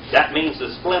 That means the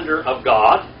splendor of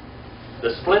God.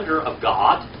 The splendor of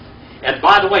God. And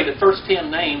by the way, the first 10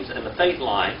 names in the faith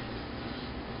line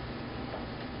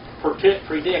predict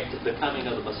the coming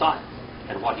of the Messiah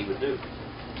and what he would do.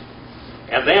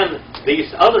 And then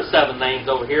these other 7 names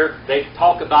over here, they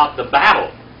talk about the battle.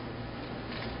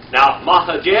 Now,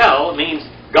 Mahajel means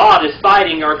God is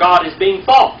fighting or God is being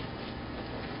fought.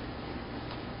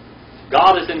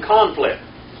 God is in conflict.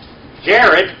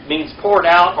 Jared means poured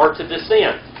out or to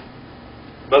descend.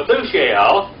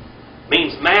 Methuselah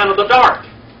means man of the dark,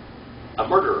 a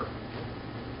murderer.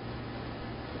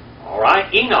 All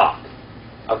right, Enoch,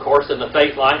 of course, in the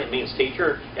faith line, it means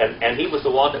teacher, and he was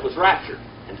the one that was raptured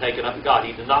and taken up to God.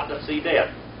 He did not see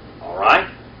death. All right?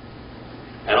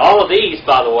 And all of these,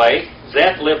 by the way,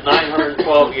 Zeth lived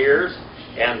 912 years,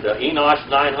 and Enosh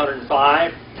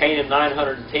 905, Canaan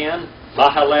 910,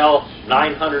 Mahalel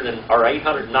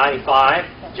 895,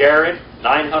 Jared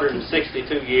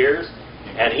 962 years,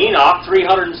 and Enoch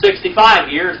 365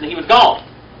 years, and he was gone.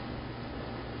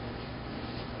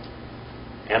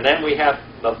 And then we have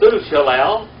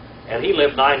Methuselah, and he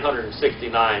lived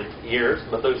 969 years,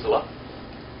 Methuselah.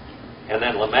 And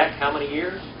then Lamech, how many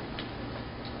years?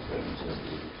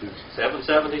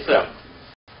 777.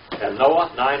 And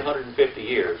Noah, 950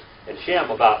 years. And Shem,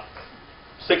 about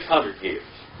 600 years.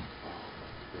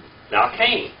 Now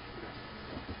Cain.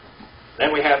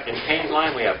 Then we have, in Cain's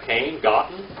line, we have Cain,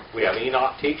 gotten. We have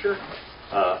Enoch, teacher.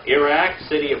 Iraq,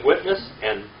 city of witness.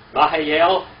 And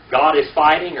Mahalalel, God is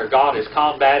fighting or God is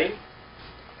combating.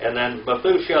 And then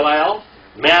Methuselah,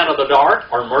 man of the dark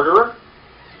or murderer.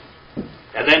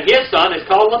 And then his son is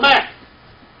called Lamech.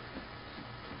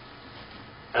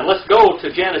 And let's go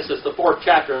to Genesis, the 4th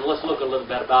chapter, and let's look a little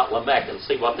bit about Lamech and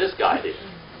see what this guy did.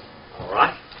 All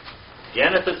right?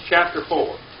 Genesis chapter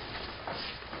 4.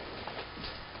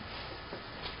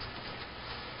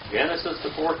 Genesis, the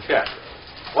 4th chapter.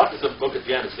 What does the book of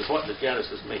Genesis, what does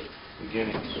Genesis mean?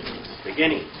 Beginning.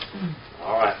 Beginning.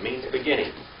 All right, means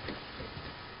beginning.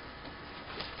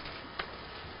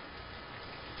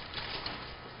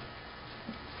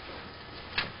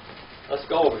 Let's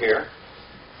go over here.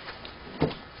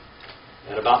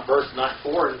 And about verse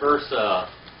 4 and verse...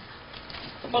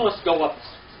 well, let's go up.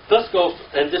 Let's go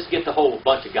and just get the whole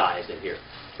bunch of guys in here.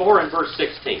 4 and verse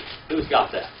 16. Who's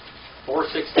got that?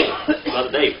 4:16.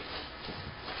 Brother David.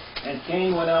 And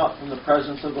Cain went out from the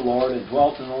presence of the Lord and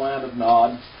dwelt in the land of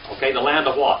Nod. Okay, the land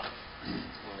of what?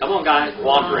 Come on, guys.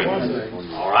 Wandering.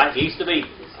 All right, east of Eden.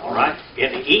 All right,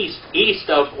 in the east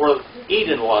of where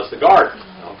Eden was, the garden.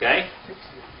 Okay,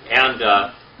 and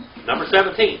number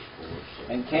 17.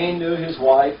 And Cain knew his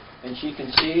wife, and she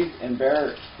conceived and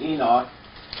bare Enoch.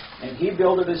 And he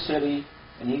builded a city,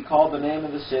 And he called the name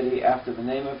of the city after the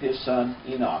name of his son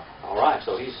Enoch. All right,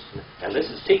 so he's, and this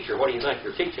is teacher. What do you think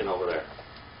you're teaching over there?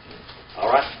 All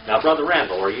right. Now, Brother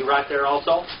Randall, are you right there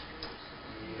also?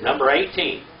 Number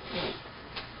 18.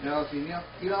 Now,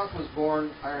 Enoch was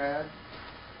born Irad,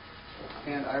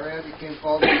 and Irad became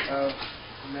father of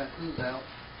Methuselah,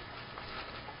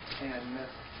 and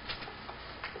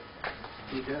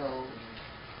Methuselah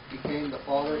became the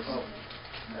father of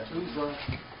Methuselah,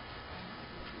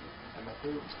 and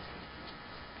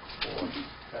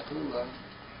Methuselah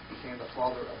became the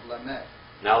father of Lamech.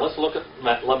 Now, let's look at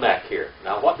Lamech here.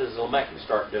 Now, what does Lamech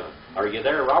start doing? Are you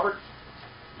there, Robert?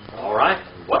 All right.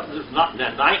 What does, not,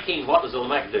 19, what does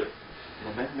Lamech do?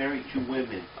 Lamech married 2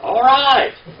 women. All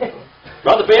right.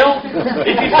 Brother Bill,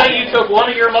 did you say you took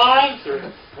one of your wives? Or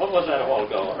what was that a while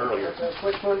ago, earlier?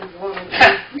 Which one do you want to do?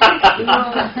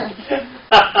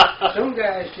 Some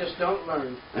guys just don't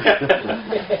learn.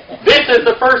 This is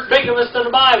the first bigamist in the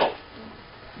Bible.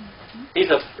 He's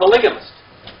a polygamist.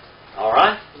 All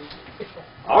right?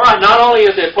 All right, not only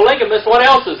is he a polygamist, what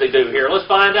else does he do here? Let's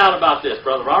find out about this,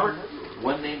 Brother Robert.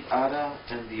 One named Ada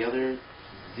and the other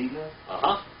Zillah.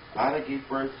 Uh-huh. Ada gave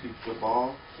birth to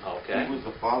Jabal. Okay. He was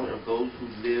the father of those who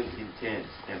lived in tents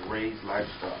and raised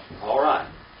livestock. All right.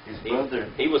 His brother...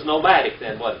 He was nomadic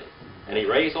then, wasn't he? And he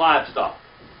raised livestock.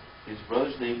 His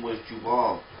brother's name was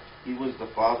Jubal. He was the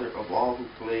father of all who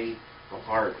played the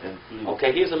harp and flute.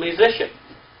 Okay, he's a musician.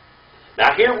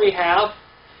 Now here we have,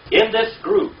 in this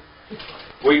group,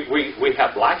 we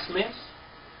have blacksmiths.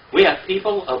 We have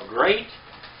people of great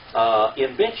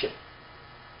invention.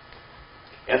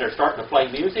 And they're starting to play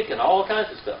music and all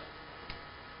kinds of stuff.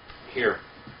 Here,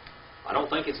 I don't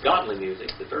think it's godly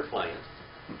music that they're playing.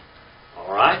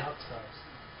 All right?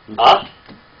 Huh?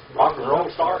 Rock and roll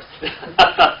stars?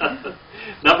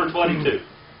 Number 22.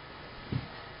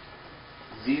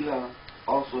 Zillah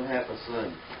also had a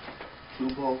son,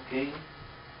 Tubal Cain,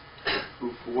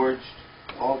 who forged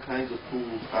all kinds of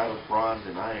tools out of bronze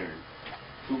and iron.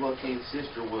 Tubal Cain's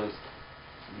sister was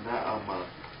Naamah.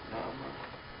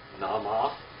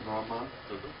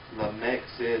 Mm-hmm. Lamech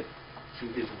said to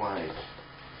his wives,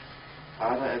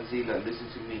 Ada and Zillah, listen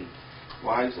to me.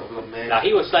 Wives of Lamech. Now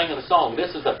he was singing a song.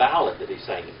 This is a ballad that he's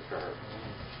singing to her.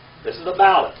 This is a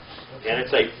ballad. And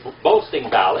it's a boasting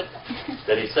ballad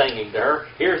that he's singing to her.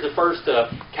 Here's the first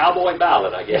cowboy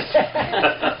ballad, I guess.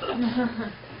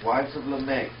 Wives of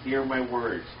Lamech, hear my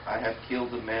words. I have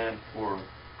killed a man for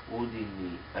wounding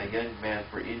me, a young man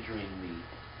for injuring me.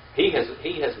 He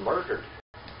has murdered.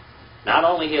 Not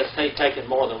only has he taken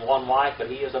more than one wife, but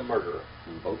he is a murderer.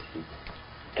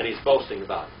 And he's boasting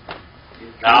about it.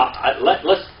 Now,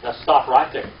 let's stop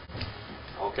right there.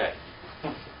 Okay.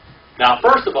 Now,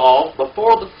 first of all,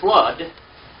 before the flood,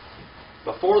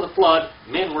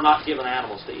 men were not given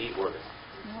animals to eat, were they?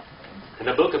 And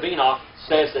the book of Enoch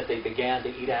says that they began to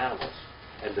eat animals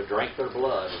and to drink their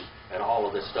blood and all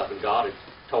of this stuff, and God had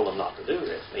told them not to do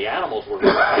this. The animals were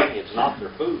their companions, not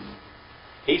their food.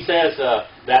 He says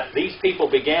that these people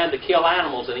began to kill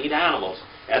animals and eat animals,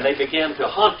 and they began to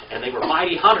hunt, and they were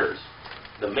mighty hunters.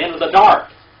 The men of the dark.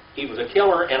 He was a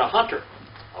killer and a hunter.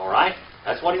 All right?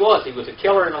 That's what he was. He was a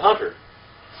killer and a hunter.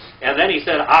 And then he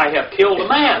said, I have killed a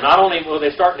man. Not only were they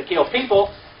starting to kill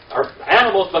people or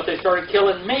animals, but they started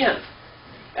killing men.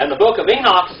 And the book of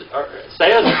Enoch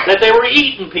says that they were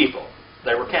eating people.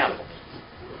 They were cannibals.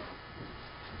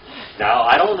 Now,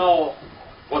 I don't know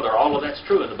whether all of that's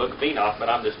true in the book of Enoch, but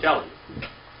I'm just telling you.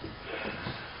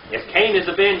 If Cain is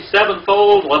avenged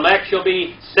sevenfold, Lamech shall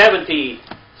be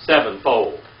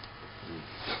 77-fold.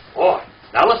 Boy,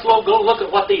 now let's go look at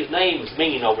what these names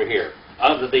mean over here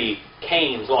under the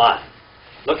Cain's line.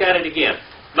 Look at it again.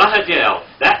 Mahajel,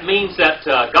 that means that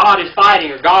God is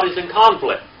fighting or God is in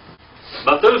conflict.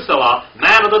 Methuselah,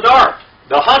 man of the dark,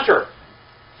 the hunter,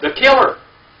 the killer.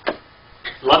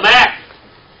 Lamech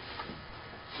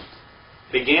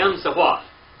begins to what?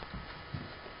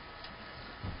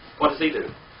 What does he do?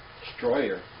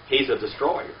 Destroyer. He's a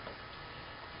destroyer.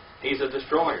 He's a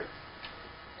destroyer.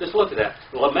 Just look at that.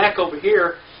 Lamech over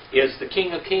here is the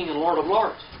King of Kings and Lord of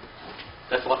Lords.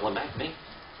 That's what Lamech means.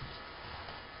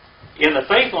 In the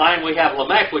faith line, we have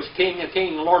Lamech, which is King of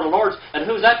Kings and Lord of Lords. And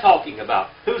who's that talking about?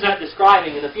 Who's that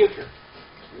describing in the future?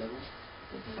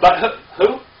 But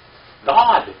who?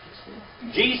 God.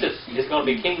 Jesus is going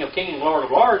to be King of Kings and Lord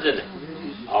of Lords, isn't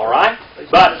it? All right?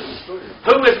 But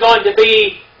who is going to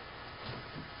be...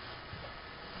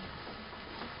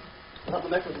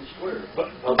 Lamech was a destroyer. But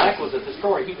Lamech was a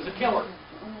destroyer. He was a killer.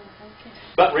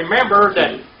 But remember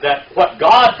that what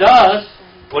God does,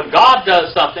 when God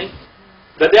does something,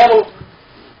 the devil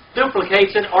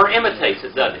duplicates it or imitates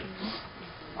it, doesn't he?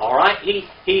 All right?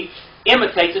 He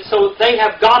imitates it so that they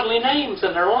have godly names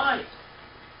in their life.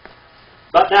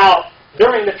 But now,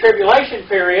 during the tribulation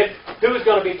period, who is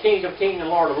going to be King of Kings and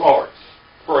Lord of Lords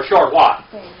for a short while?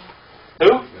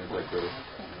 Who?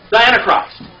 The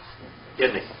Antichrist,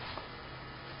 isn't he?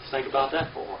 Just think about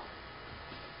that for a while.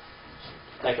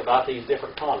 Think about these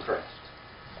different contrasts.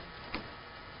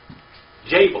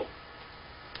 Jabal.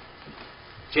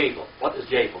 Jabal. What does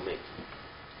Jabal mean?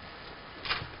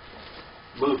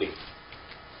 Moving.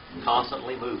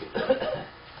 Constantly moving.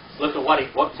 Look at what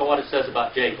it says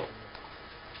about Jabal.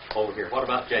 Over here. What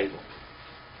about Jabal?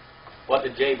 What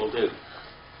did Jabal do?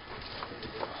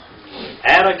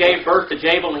 Adam gave birth to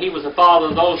Jabal, and he was the father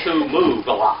of those who moved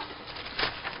a lot.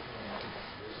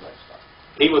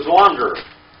 He was a wanderer.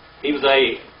 He was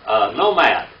a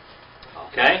nomad.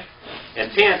 Okay?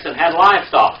 And tents and had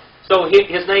livestock. So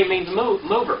his name means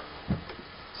mover.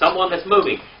 Someone that's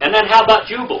moving. And then how about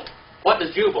Jubal? What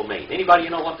does Jubal mean? Anybody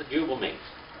know what the Jubal means?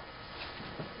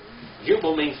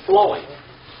 Jubal means flowing.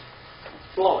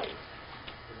 Flowing.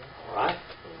 All right?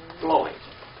 Flowing.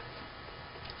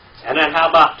 And then how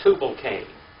about Tubal-Cain?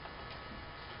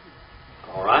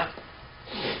 All right?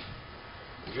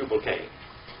 Jubal-Cain.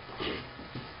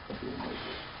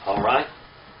 All right?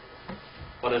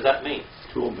 What does that mean?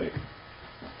 Toolmaker.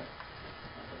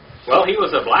 Well, he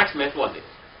was a blacksmith, wasn't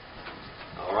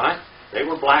he? All right? They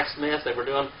were blacksmiths, they were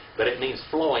doing, but it means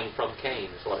flowing from Cain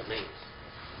is what it means.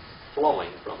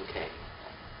 Flowing from Cain.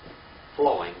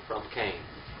 Flowing from Cain.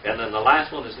 And then the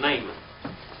last one is Naaman.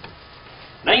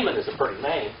 Naaman is a pretty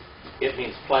name. It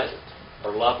means pleasant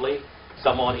or lovely,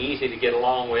 someone easy to get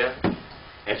along with.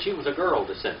 And she was a girl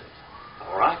descendant.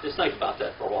 All right? Just think about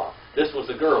that for a while. This was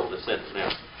a girl descendant now.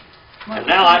 And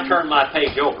now I turn my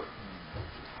page over.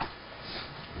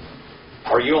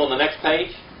 Are you on the next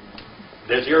page?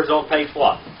 Is yours on page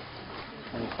what?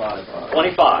 25.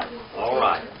 25. All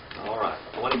right. All right.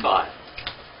 25.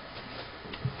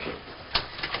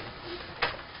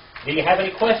 Do you have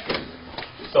any questions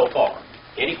so far?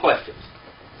 Any questions?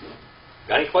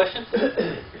 Got any questions?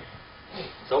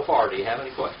 So far, do you have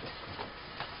any questions?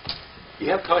 Do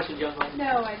you have questions, young lady?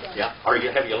 No, I don't. Yeah.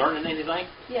 Have you learned anything?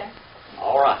 Yes.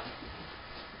 All right.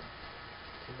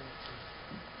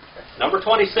 Number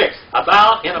 26.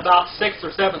 In about 6th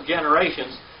or 7th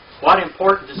generations, what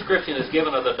important description is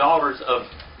given of the daughters of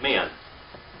men?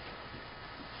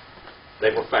 They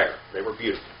were fair. They were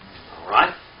beautiful. All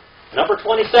right. Number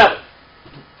 27.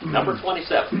 Number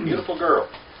 27. Beautiful girl.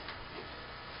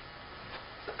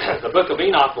 The book of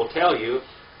Enoch will tell you,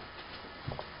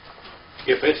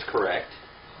 if it's correct,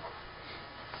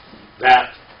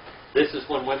 that this is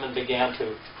when women began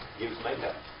to use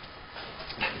makeup.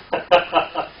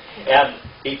 And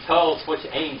he tells which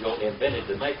angel invented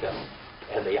the makeup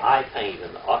and the eye paint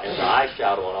and the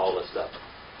eyeshadow and all this stuff.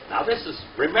 Now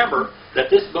remember that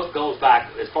this book goes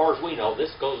back, as far as we know,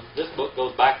 this book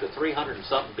goes back to 300 and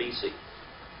something BC,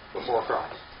 before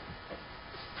Christ.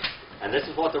 And this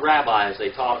is what the rabbis, they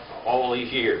taught all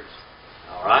these years.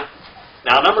 All right?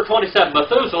 Now, number 27,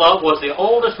 Methuselah was the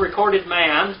oldest recorded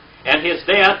man, and his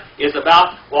death is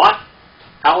about what?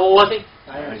 How old was he?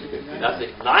 969. That's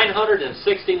it.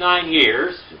 969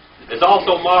 years. Is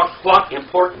also marked what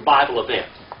important Bible event?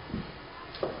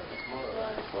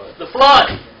 The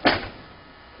flood.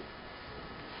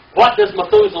 What does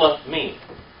Methuselah mean?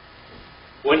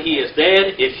 When he is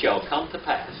dead, it shall come to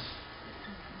pass.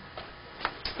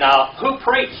 Now, who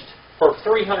preached for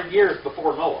 300 years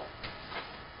before Noah?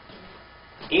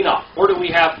 Enoch. Where do we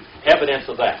have evidence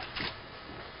of that?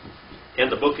 In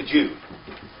the book of Jude.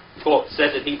 Quote,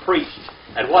 said that he preached.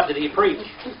 And what did he preach?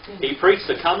 He preached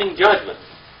the coming judgment.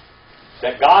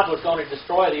 That God was going to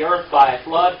destroy the earth by a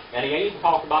flood, and he even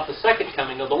talked about the second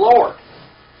coming of the Lord.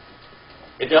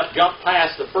 It jumped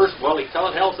past the first, well, he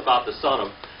tells about the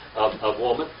son of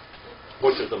woman,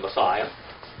 which is the Messiah.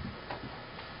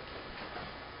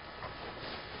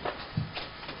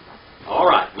 All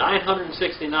right,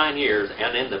 969 years,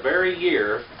 and in the very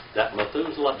year that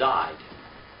Methuselah died,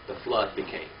 the flood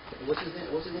became. What's his name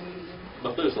again?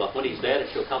 Methuselah, when he's dead, it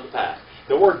shall come to pass.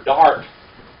 The word dart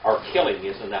or killing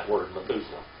is in that word,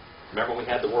 Methuselah. Remember we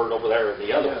had the word over there in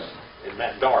the other one, in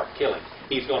that dart, killing.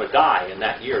 He's going to die in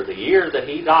that year. The year that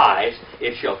he dies,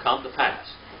 it shall come to pass.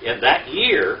 In that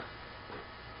year,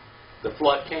 the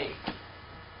flood came.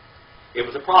 It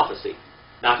was a prophecy.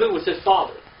 Now, who was his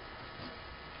father?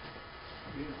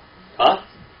 Huh?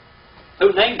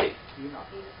 Who named him?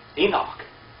 Enoch.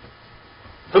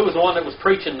 Who was the one that was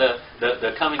preaching the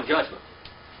coming judgment?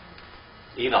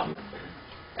 Enoch.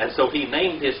 And so he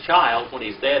named his child, when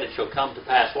he's dead, it shall come to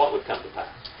pass. What would come to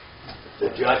pass? The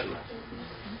judgment.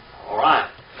 All right.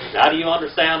 That do you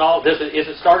understand all this? Is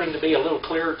it starting to be a little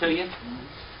clearer to you?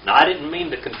 Now, I didn't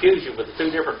mean to confuse you with the two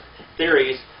different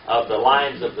theories of the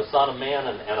lines of the Son of Man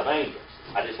and of angels.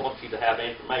 I just want you to have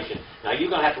information. Now, you're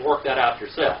going to have to work that out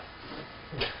yourself.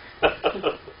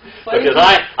 Because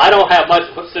I don't have much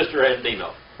of Sister Andy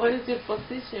knows. What is your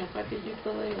position? What did you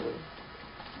believe?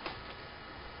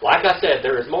 Like I said,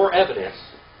 there is more evidence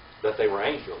that they were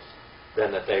angels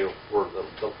than that they were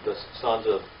the sons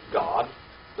of God,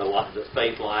 the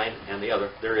faith line, and the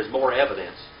other. There is more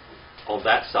evidence on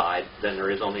that side than there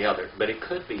is on the other. But it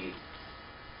could be,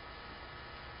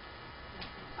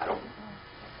 I don't know.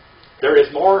 There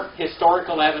is more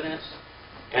historical evidence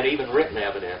and even written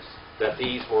evidence that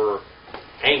these were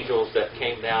angels that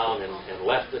came down and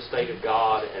left the state of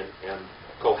God and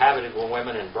cohabited with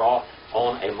women and brought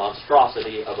on a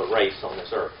monstrosity of a race on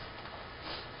this earth.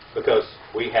 Because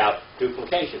we have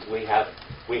duplications. We have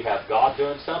God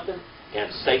doing something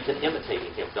and Satan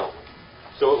imitating him, don't we?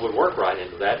 So it would work right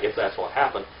into that if that's what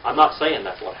happened. I'm not saying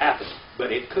that's what happened,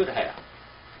 but it could have.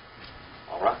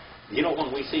 All right? You know,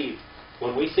 when we see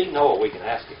Noah, we can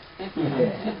ask him.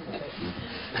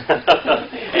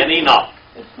 And Enoch.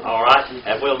 All right?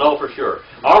 And we'll know for sure.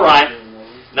 All right.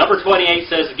 Number 28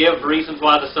 says to give reasons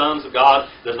why the sons of God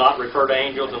does not refer to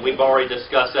angels, and we've already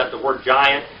discussed that. The word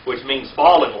giant, which means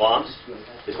fallen ones,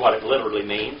 is what it literally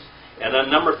means. And then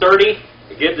number 30,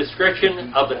 to give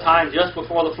description of the time just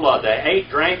before the flood. They ate,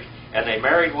 drank, and they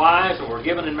married wives and were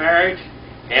given in marriage,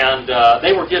 and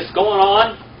they were just going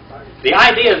on. The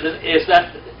idea is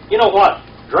that, you know what,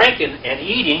 drinking and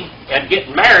eating and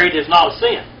getting married is not a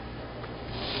sin.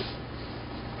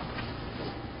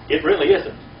 It really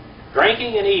isn't.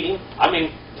 Drinking and eating, I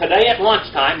mean, today at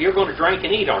lunchtime you're going to drink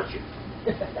and eat, aren't you?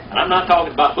 And I'm not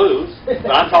talking about booze,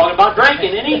 but I'm talking about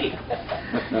drinking and eating.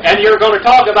 And you're going to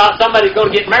talk about somebody's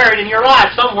going to get married in your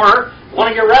life somewhere.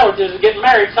 One of your relatives is getting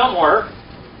married somewhere.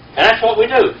 And that's what we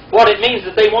do. What it means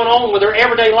is that they went on with their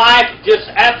everyday life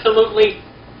just absolutely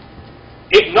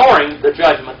ignoring the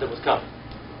judgment that was coming.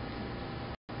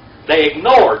 They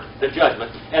ignored the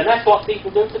judgment. And that's what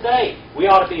people do today. We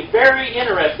ought to be very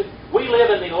interested. We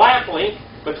live in the lamp link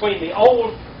between the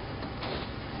old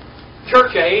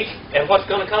church age and what's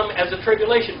going to come as the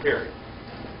tribulation period.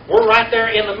 We're right there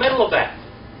in the middle of that.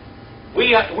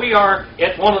 We are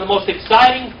at one of the most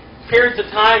exciting periods of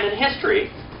time in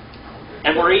history,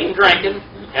 and we're eating, drinking,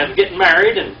 and getting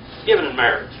married and given in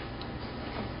marriage.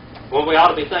 Well, we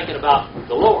ought to be thinking about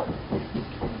the Lord.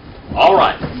 All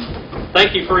right.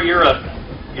 Thank you for your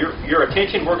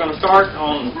attention. We're going to start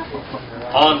on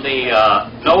the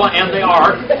Noah and the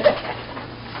ark.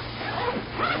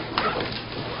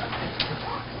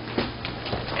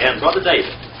 And Brother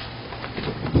David,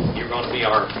 you're going to be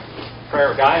our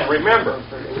prayer guy. And remember,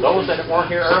 those that weren't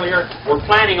here earlier, we're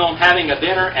planning on having a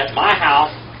dinner at my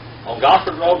house on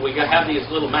Gosford Road. We have these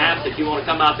little maps. If you want to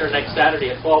come out there next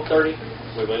Saturday at 12:30,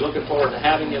 we'll be looking forward to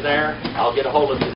having you there. I'll get a hold of you